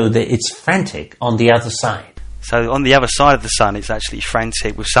 even though it's frantic on the other side. So on the other side of the sun, it's actually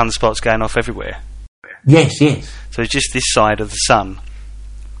frantic with sunspots going off everywhere. Yes, yes. So it's just this side of the sun.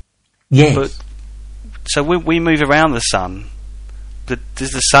 Yes. But so when we move around the sun,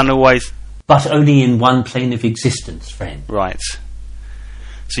 does the sun always... But only in one plane of existence, friend. Right.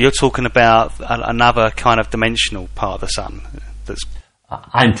 So you're talking about another kind of dimensional part of the sun.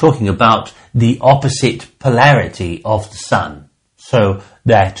 I'm talking about the opposite polarity of the sun. So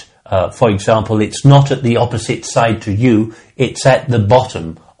that, for example, it's not at the opposite side to you, it's at the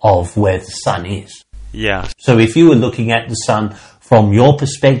bottom of where the sun is. Yeah. So if you were looking at the sun from your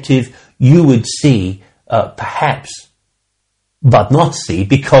perspective, you would see, perhaps, but not see,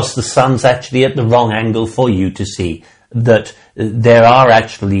 because the sun's actually at the wrong angle for you to see, that there are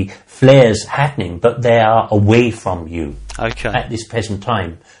actually flares happening, but they are away from you at this present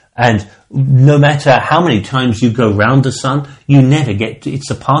time. And no matter how many times you go round the sun, you never get to,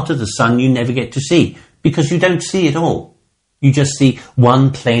 it's a part of the sun you never get to see, because you don't see it all. You just see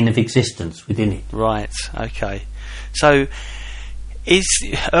one plane of existence within it. Right, okay. So,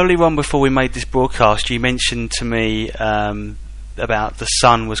 earlier on before we made this broadcast, you mentioned to me about the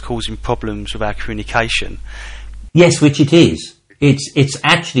sun was causing problems with our communication. Yes, which it is. It's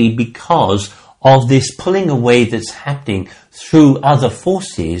actually because of this pulling away that's happening through other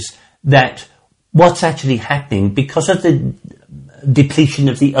forces, that what's actually happening because of the depletion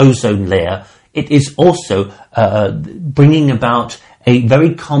of the ozone layer, it is also bringing about a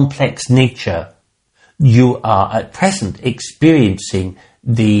very complex nature. You are at present experiencing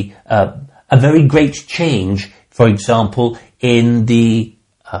a very great change, for example, in the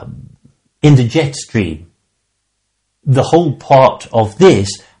jet stream. The whole part of this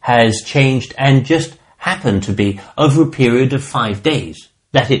has changed and just happened to be over a period of 5 days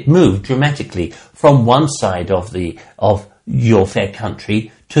that it moved dramatically from one side of your fair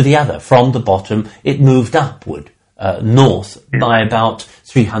country to the other. From the bottom, it moved upward, north by about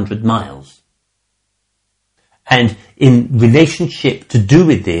 300 miles. And in relationship to do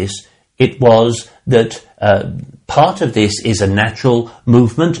with this, it was that part of this is a natural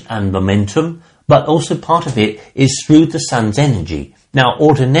movement and momentum, but also part of it is through the sun's energy. Now,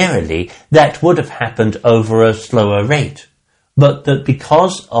 ordinarily, that would have happened over a slower rate, but that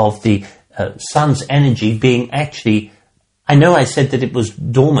because of the sun's energy being actually, I know I said that it was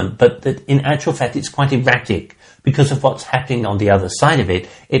dormant, but that in actual fact it's quite erratic because of what's happening on the other side of it.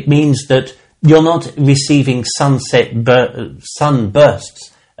 It means that you're not receiving sunbursts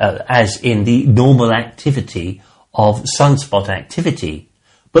as in the normal activity of sunspot activity.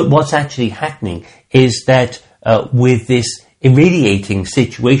 But what's actually happening is that with this irradiating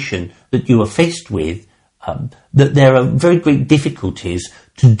situation that you are faced with, that there are very great difficulties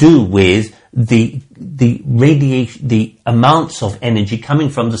to do with the radiation, the amounts of energy coming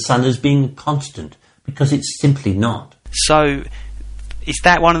from the sun as being constant, because it's simply not. So is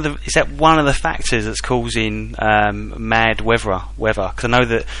that one of the factors that's causing mad weather? Because I know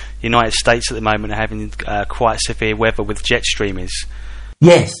that the United States at the moment are having quite severe weather with jet streamers.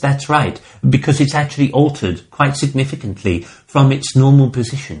 Yes, that's right, because it's actually altered quite significantly from its normal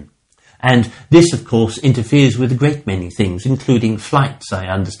position. And this, of course, interferes with a great many things, including flights, I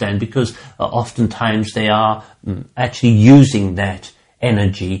understand, because oftentimes they are actually using that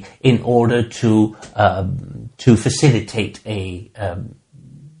energy in order to facilitate a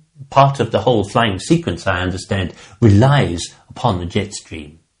part of the whole flying sequence, I understand, relies upon the jet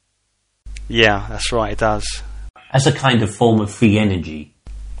stream. Yeah, that's right, it does. As a kind of form of free energy.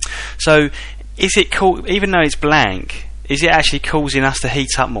 So, is it even though it's blank, is it actually causing us to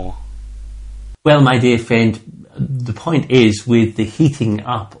heat up more? Well, my dear friend, the point is with the heating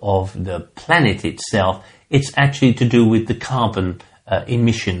up of the planet itself, it's actually to do with the carbon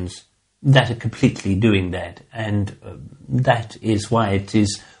emissions that are completely doing that, and that is why it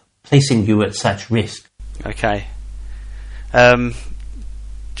is placing you at such risk. Okay.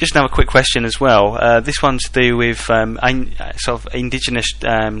 Just another quick question as well. This one's to do with sort of indigenous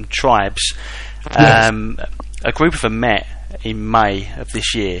tribes. Yes. A group of them met in May of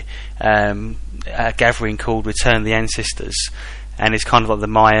this year, a gathering called Return of the Ancestors, and it's kind of like the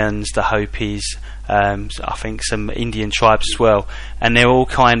Mayans, the Hopis, I think some Indian tribes as well, and they all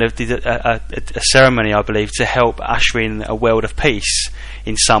kind of did a ceremony, I believe, to help usher in a world of peace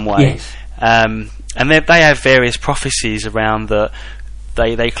in some way. Yes. And they have various prophecies around that.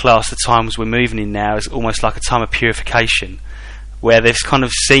 They class the times we're moving in now as almost like a time of purification, where they've kind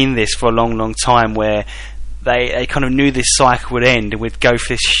of seen this for a long, long time, where they kind of knew this cycle would end and we'd go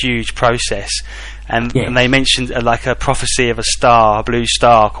through this huge process. And, yes. And they mentioned like a prophecy of a star, a blue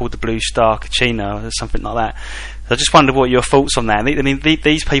star called the Blue Star Kachina or something like that. So I just wondered what your thoughts on that. I mean,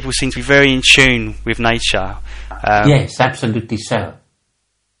 these people seem to be very in tune with nature. Yes, absolutely so.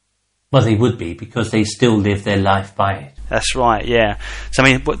 Well, they would be, because they still live their life by it. That's right, yeah. So,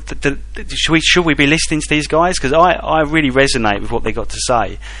 I mean, should we be listening to these guys? Because I really resonate with what they got to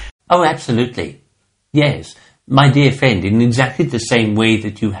say. Oh, absolutely. Yes. My dear friend, in exactly the same way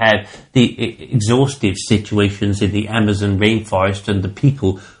that you have the exhaustive situations in the Amazon rainforest and the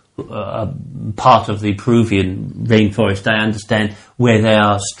people part of the Peruvian rainforest, I understand, where they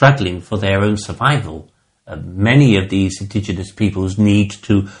are struggling for their own survival. Many of these indigenous peoples need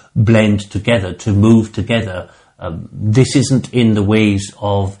to blend together, to move together. This isn't in the ways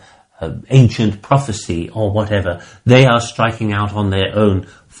of ancient prophecy or whatever. They are striking out on their own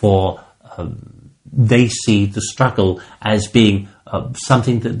for they see the struggle as being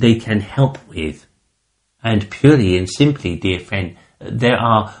something that they can help with. And purely and simply, dear friend, there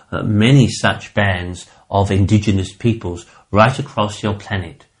are many such bands of indigenous peoples right across your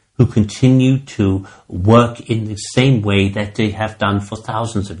planet who continue to work in the same way that they have done for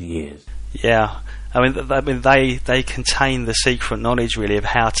thousands of years. Yeah. I mean, they contain the secret knowledge, really, of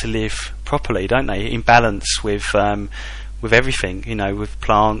how to live properly, don't they? In balance with everything, you know, with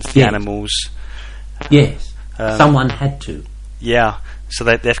plants, the animals. Yes. Someone had to. Yeah. So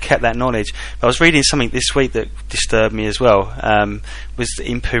they've kept that knowledge. But I was reading something this week that disturbed me as well. Was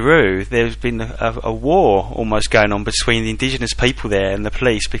in Peru, there's been a war almost going on between the indigenous people there and the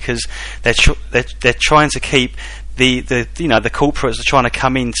police, because they're trying to keep the corporates are trying to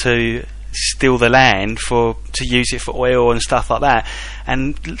come in to steal the land to use it for oil and stuff like that.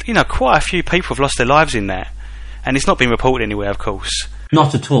 And quite a few people have lost their lives in that, and it's not been reported anywhere, of course.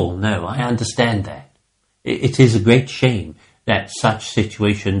 Not at all. No, I understand that. It is a great shame that such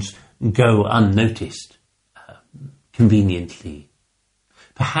situations go unnoticed, conveniently.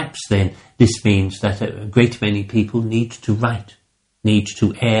 Perhaps then this means that a great many people need to write, need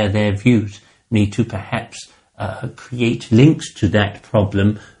to air their views, need to perhaps create links to that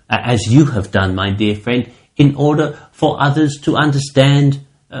problem, as you have done, my dear friend, in order for others to understand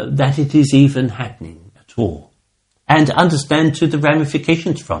that it is even happening at all, and understand to the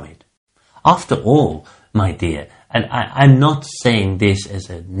ramifications from it. After all, my dear, and I'm not saying this as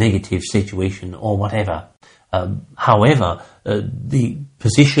a negative situation or whatever. However, the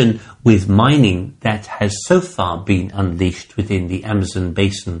position with mining that has so far been unleashed within the Amazon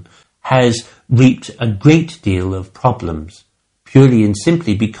basin has reaped a great deal of problems, purely and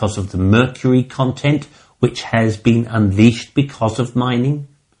simply because of the mercury content which has been unleashed because of mining.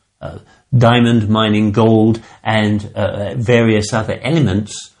 Diamond mining, gold, and various other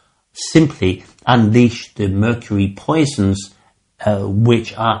elements simply unleash the mercury poisons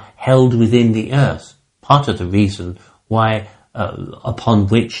which are held within the earth. Part of the reason why, upon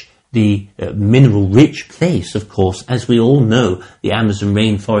which the mineral-rich place, of course, as we all know the Amazon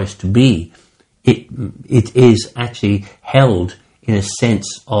rainforest to be, it is actually held in a sense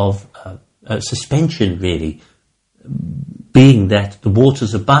of suspension, really. Being that the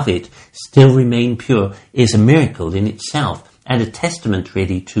waters above it still remain pure is a miracle in itself, and a testament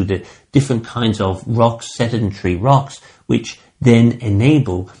really to the different kinds of rocks, sedentary rocks, which then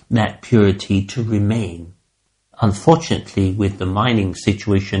enable that purity to remain. Unfortunately, with the mining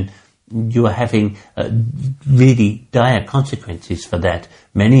situation, you are having really dire consequences for that.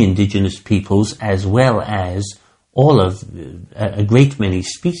 Many indigenous peoples, as well as all of a great many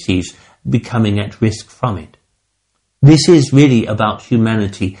species, becoming at risk from it. This is really about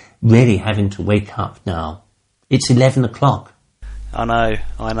humanity really having to wake up now. It's 11 o'clock. I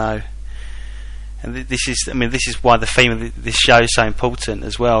know. And this is why the theme of this show is so important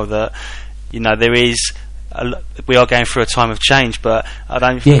as well, that, there is, we are going through a time of change, but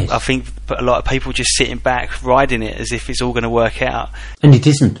I think a lot of people just sitting back, riding it as if it's all going to work out. And it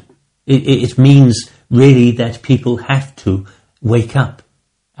isn't. It means really that people have to wake up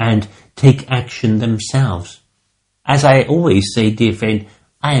and take action themselves. As I always say, dear friend,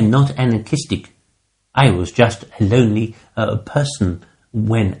 I am not anarchistic. I was just a lonely person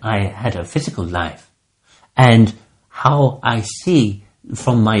when I had a physical life. And how I see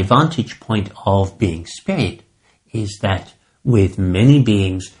from my vantage point of being spirit is that with many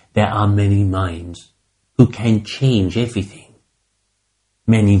beings there are many minds who can change everything.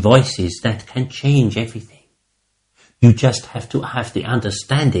 Many voices that can change everything. You just have to have the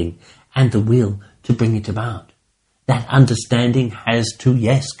understanding and the will to bring it about. That understanding has to,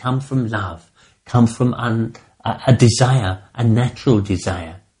 yes, come from love, come from a desire, a natural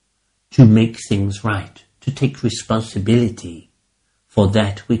desire to make things right, to take responsibility for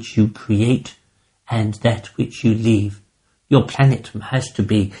that which you create and that which you leave. Your planet has to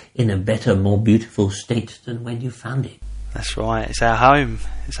be in a better, more beautiful state than when you found it. That's right. It's our home.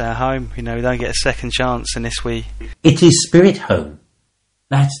 It's our home. We don't get a second chance unless we... It is spirit home.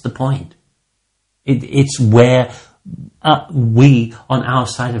 That's the point. It's where we, on our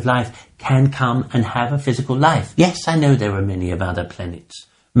side of life, can come and have a physical life. Yes, I know there are many of other planets,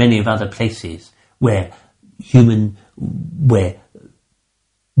 many of other places where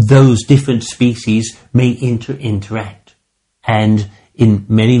those different species may interact. And in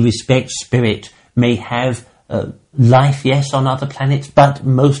many respects, spirit may have life, yes, on other planets, but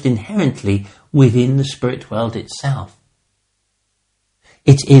most inherently within the spirit world itself.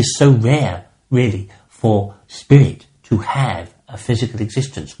 It is so rare, really, for spirit to have a physical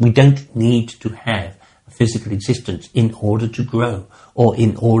existence. We don't need to have a physical existence in order to grow or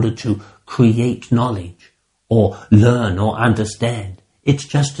in order to create knowledge or learn or understand. It's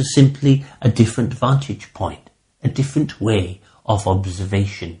just simply a different vantage point, a different way of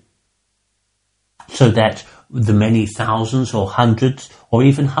observation. So that the many thousands or hundreds or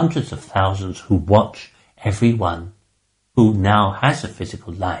even hundreds of thousands who watch everyone who now has a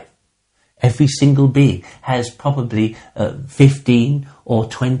physical life, every single being has probably 15 or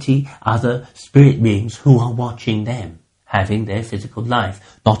 20 other spirit beings who are watching them, having their physical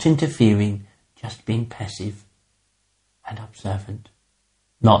life, not interfering, just being passive and observant,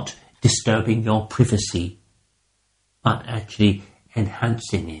 not disturbing your privacy, but actually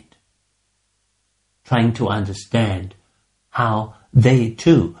enhancing it, trying to understand how they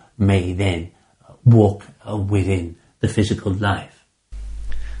too may then walk within the physical life.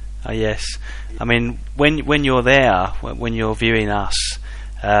 Yes. I mean, when you're there, when you're viewing us,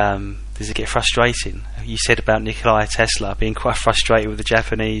 does it get frustrating? You said about Nikola Tesla being quite frustrated with the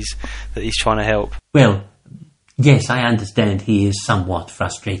Japanese that he's trying to help. Well, yes, I understand he is somewhat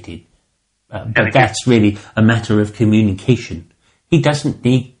frustrated. But that's really a matter of communication. He doesn't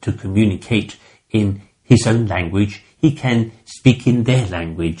need to communicate in his own language. He can speak in their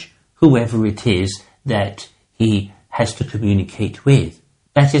language, whoever it is that he has to communicate with.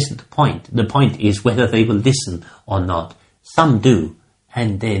 That isn't the point. The point is whether they will listen or not. Some do,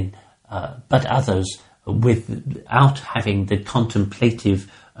 and then, but others, without having the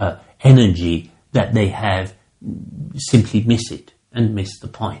contemplative energy that they have, simply miss it and miss the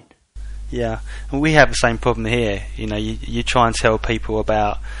point. Yeah, and we have the same problem here. You try and tell people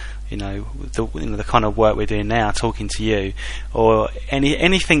about, the kind of work we're doing now, talking to you, or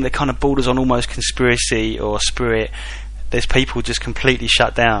anything that kind of borders on almost conspiracy or spirit. There's people just completely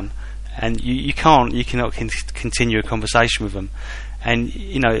shut down, and you cannot continue a conversation with them. And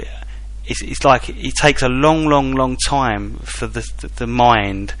it's like it takes a long time for the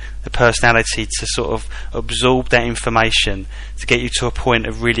mind, the personality, to sort of absorb that information to get you to a point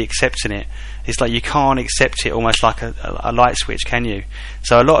of really accepting it. It's like you can't accept it almost like a light switch, can you?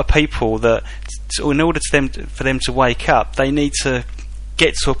 So a lot of people, that in order for them to wake up, they need to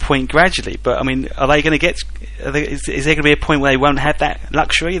get to a point gradually. But I mean, are they going to get? Is there going to be a point where they won't have that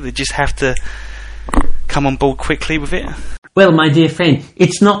luxury? They just have to come on board quickly with it? Well, my dear friend,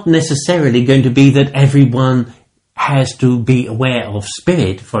 it's not necessarily going to be that everyone has to be aware of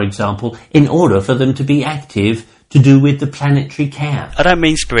spirit, for example, in order for them to be active to do with the planetary care. I don't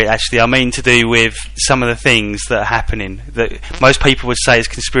mean spirit, actually. I mean to do with some of the things that are happening that most people would say is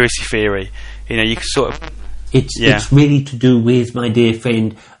conspiracy theory. You know, you can sort of... It's really to do with, my dear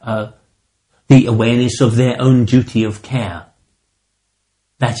friend, the awareness of their own duty of care.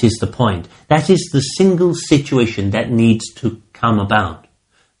 That is the point. That is the single situation that needs to come about.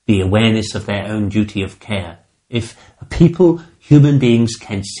 The awareness of their own duty of care. If people, human beings,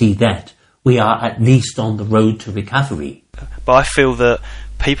 can see that, we are at least on the road to recovery. But I feel that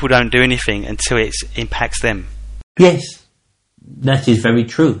people don't do anything until it impacts them. Yes, that is very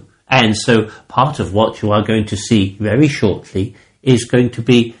true. And so part of what you are going to see very shortly is going to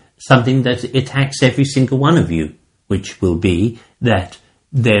be something that attacks every single one of you, which will be that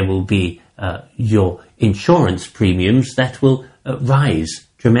there will be your insurance premiums that will rise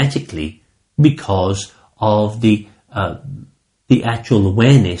dramatically because of the actual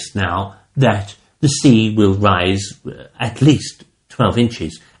awareness now that the sea will rise at least 12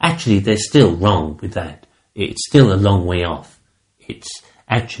 inches. Actually, they're still wrong with that. It's still a long way off. It's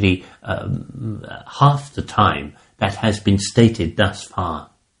actually half the time that has been stated thus far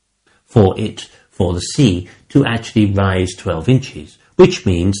for the sea to actually rise 12 inches, which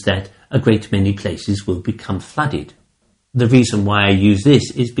means that a great many places will become flooded. The reason why I use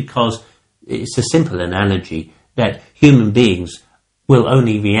this is because it's a simple analogy that human beings will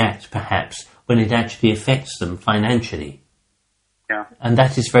only react perhaps when it actually affects them financially. Yeah. And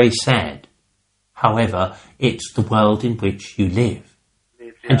that is very sad. However, it's the world in which you live.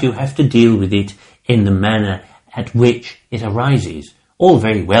 And you have to deal with it in the manner at which it arises. All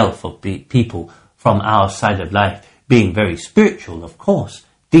very well for people from our side of life being very spiritual, of course,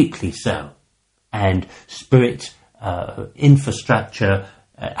 deeply so. And spirit infrastructure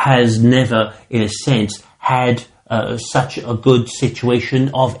has never, in a sense, had such a good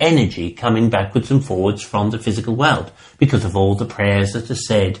situation of energy coming backwards and forwards from the physical world because of all the prayers that are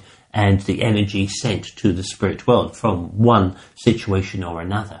said and the energy sent to the spirit world from one situation or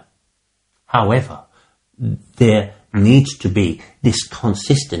another. However, there needs to be this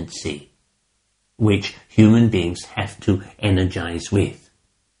consistency which human beings have to energize with.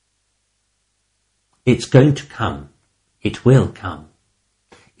 It's going to come. It will come.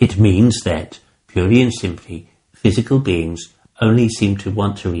 It means that, purely and simply, physical beings only seem to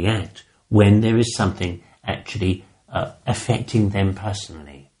want to react when there is something actually affecting them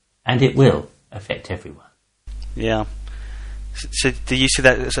personally. And it will affect everyone. Yeah. So do you see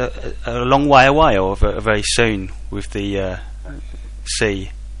that as a long way away or very soon with the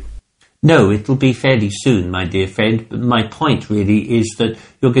sea? No, it'll be fairly soon, my dear friend. But my point really is that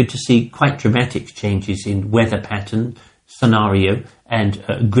you're going to see quite dramatic changes in weather pattern, scenario, and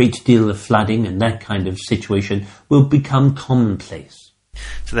a great deal of flooding and that kind of situation will become commonplace.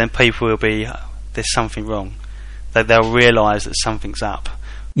 So then people will be, there's something wrong. They'll realise that something's up.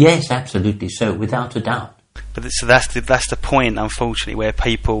 Yes, absolutely so, without a doubt. But so that's the point, unfortunately, where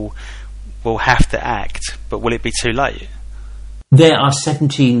people will have to act. But will it be too late? There are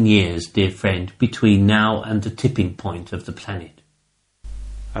 17 years, dear friend, between now and the tipping point of the planet.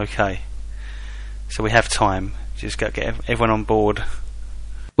 Okay. So we have time. Just got to get everyone on board.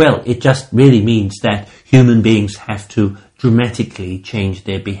 Well, it just really means that human beings have to dramatically change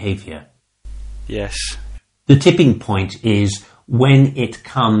their behaviour. Yes. The tipping point is when it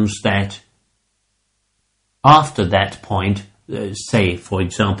comes that after that point, say, for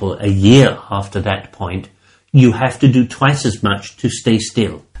example, a year after that point, you have to do twice as much to stay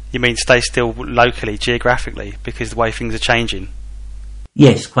still. You mean stay still locally, geographically, because the way things are changing?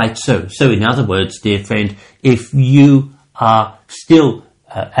 Yes, quite so. So in other words, dear friend, if you are still,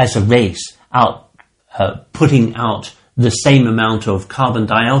 as a race, putting out the same amount of carbon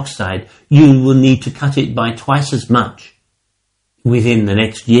dioxide, you will need to cut it by twice as much within the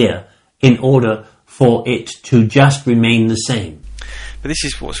next year in order for it to just remain the same. But this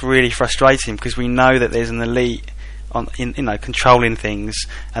is what's really frustrating, because we know that there's an elite controlling things,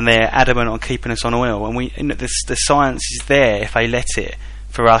 and they're adamant on keeping us on oil. And the science is there if they let it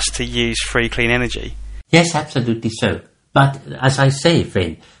for us to use free, clean energy. Yes, absolutely so. But as I say,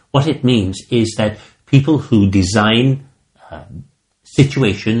 friend, what it means is that people who design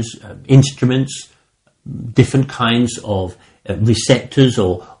situations, instruments, different kinds of receptors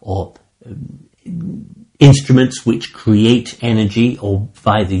or instruments which create energy or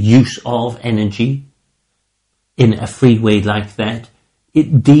by the use of energy in a free way like that,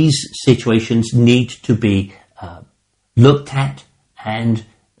 these situations need to be looked at, and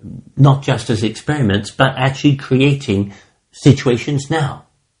not just as experiments, but actually creating situations now.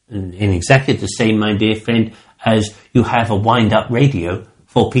 In exactly the same, my dear friend, as you have a wind-up radio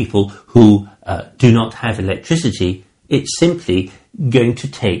for people who do not have electricity, it's simply going to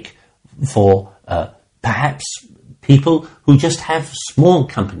take for perhaps people who just have small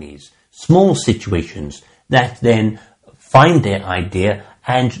companies, small situations, that then find their idea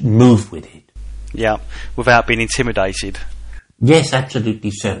and move with it. Yeah, without being intimidated. Yes,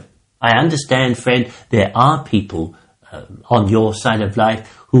 absolutely so. I understand, friend, there are people on your side of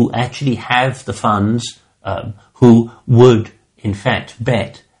life who actually have the funds, who would, in fact,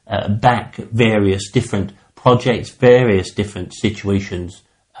 back various different projects, various different situations,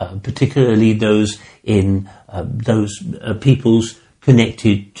 particularly those in peoples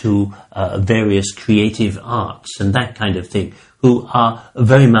connected to various creative arts and that kind of thing, who are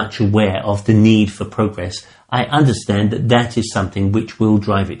very much aware of the need for progress. I understand that that is something which will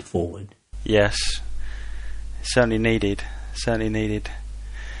drive it forward. Yes, certainly needed. Certainly needed.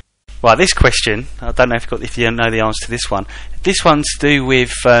 Right, this question, I don't know if you know the answer to this one. This one's to do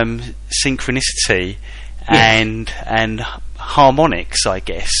with synchronicity and harmonics, I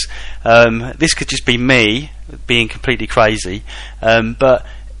guess. This could just be me being completely crazy, but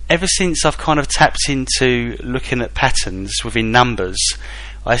ever since I've kind of tapped into looking at patterns within numbers,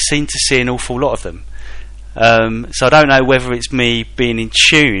 I seem to see an awful lot of them. So I don't know whether it's me being in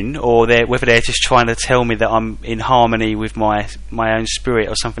tune or whether they're just trying to tell me that I'm in harmony with my own spirit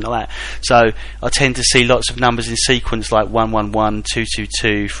or something like that. So I tend to see lots of numbers in sequence, like 111,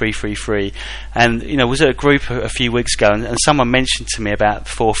 222, 333. And I was at a group a few weeks ago, and someone mentioned to me about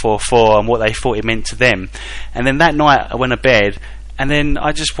 444 and what they thought it meant to them. And then that night I went to bed, and then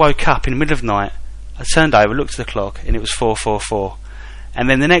I just woke up in the middle of the night. I turned over, looked at the clock, and it was 444. And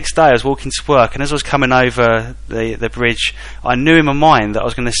then the next day I was walking to work, and as I was coming over the bridge, I knew in my mind that I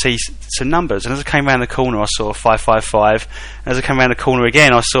was going to see some numbers. And as I came around the corner, I saw 555. And as I came around the corner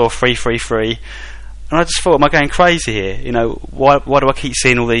again, I saw 333. And I just thought, am I going crazy here? Why do I keep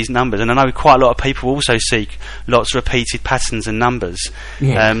seeing all these numbers? And I know quite a lot of people also seek lots of repeated patterns and numbers.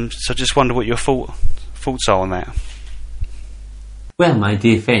 Yes. So I just wonder what your thoughts are on that. Well, my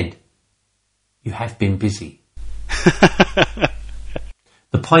dear friend, you have been busy.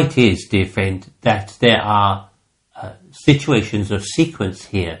 The point is, dear friend, that there are situations of sequence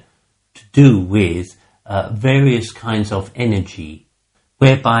here to do with various kinds of energy,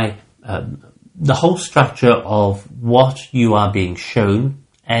 whereby the whole structure of what you are being shown,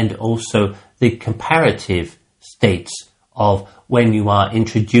 and also the comparative states of when you are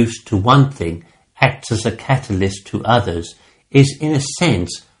introduced to one thing, acts as a catalyst to others, is in a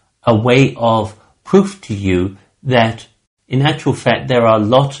sense a way of proof to you that in actual fact, there are a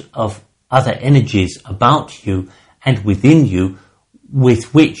lot of other energies about you and within you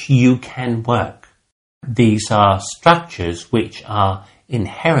with which you can work. These are structures which are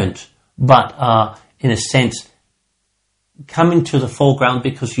inherent, but are, in a sense, coming to the foreground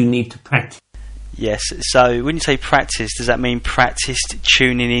because you need to practice. Yes, so when you say practice, does that mean practiced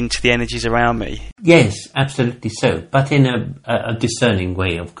tuning into the energies around me? Yes, absolutely so, but in a discerning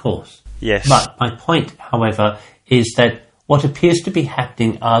way, of course. Yes. But my point, however, is that what appears to be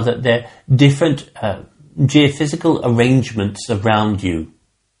happening are that there are different geophysical arrangements around you,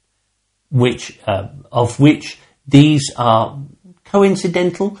 of which these are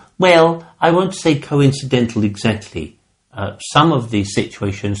coincidental. Well, I won't say coincidental exactly. Some of these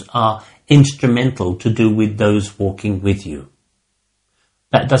situations are instrumental to do with those walking with you.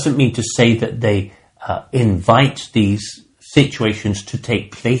 That doesn't mean to say that they invite these situations to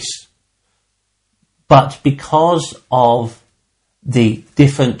take place, but because of the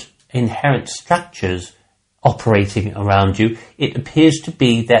different inherent structures operating around you, it appears to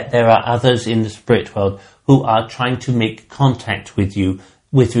be that there are others in the spirit world who are trying to make contact with you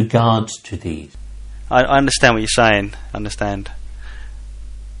with regards to these. I understand what you're saying. Understand.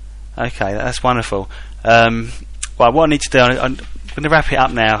 Okay, that's wonderful. Well, what I need to do, I'm going to wrap it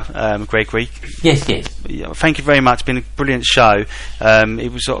up now, Gregory. Yes. Thank you very much. It's been a brilliant show.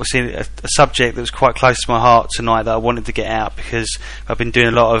 It was obviously a subject that was quite close to my heart tonight that I wanted to get out because I've been doing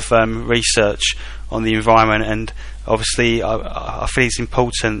a lot of research on the environment, and obviously I feel it's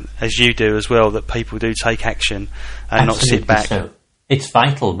important, as you do as well, that people do take action and Absolutely not sit back. So. It's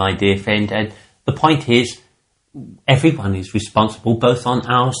vital, my dear friend, and the point is everyone is responsible, both on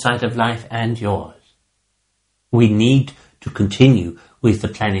our side of life and yours. We need to continue with the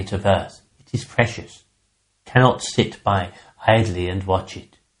planet of Earth. It is precious. Cannot sit by idly and watch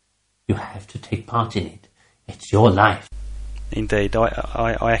it. You have to take part in it. It's your life. Indeed,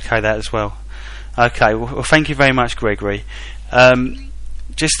 I echo that as well. Okay, well, thank you very much, Gregory.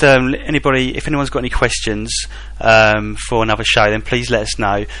 Just anybody, if anyone's got any questions for another show, then please let us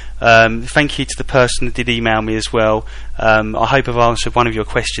know. Thank you to the person that did email me as well. I hope I've answered one of your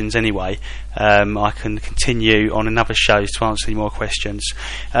questions anyway. I can continue on another show to answer any more questions.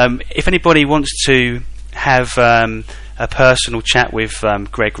 If anybody wants to have a personal chat with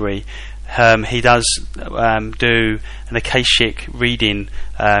Gregory, he does do an Akashic reading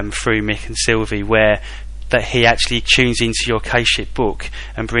through Mick and Sylvie, where that he actually tunes into your Akashic book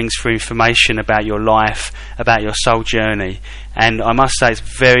and brings through information about your life, about your soul journey. And I must say it's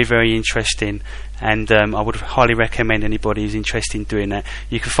very, very interesting, and I would highly recommend anybody who's interested in doing that.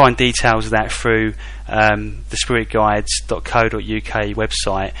 You can find details of that through the spiritguides.co.uk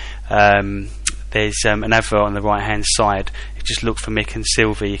website. There's an advert on the right hand side. You just look for Mick and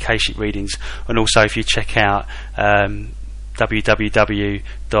Sylvie Akashic readings, and also if you check out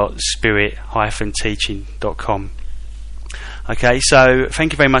www.spirit-teaching.com. Okay, so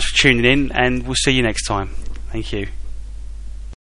thank you very much for tuning in, and we'll see you next time. Thank you.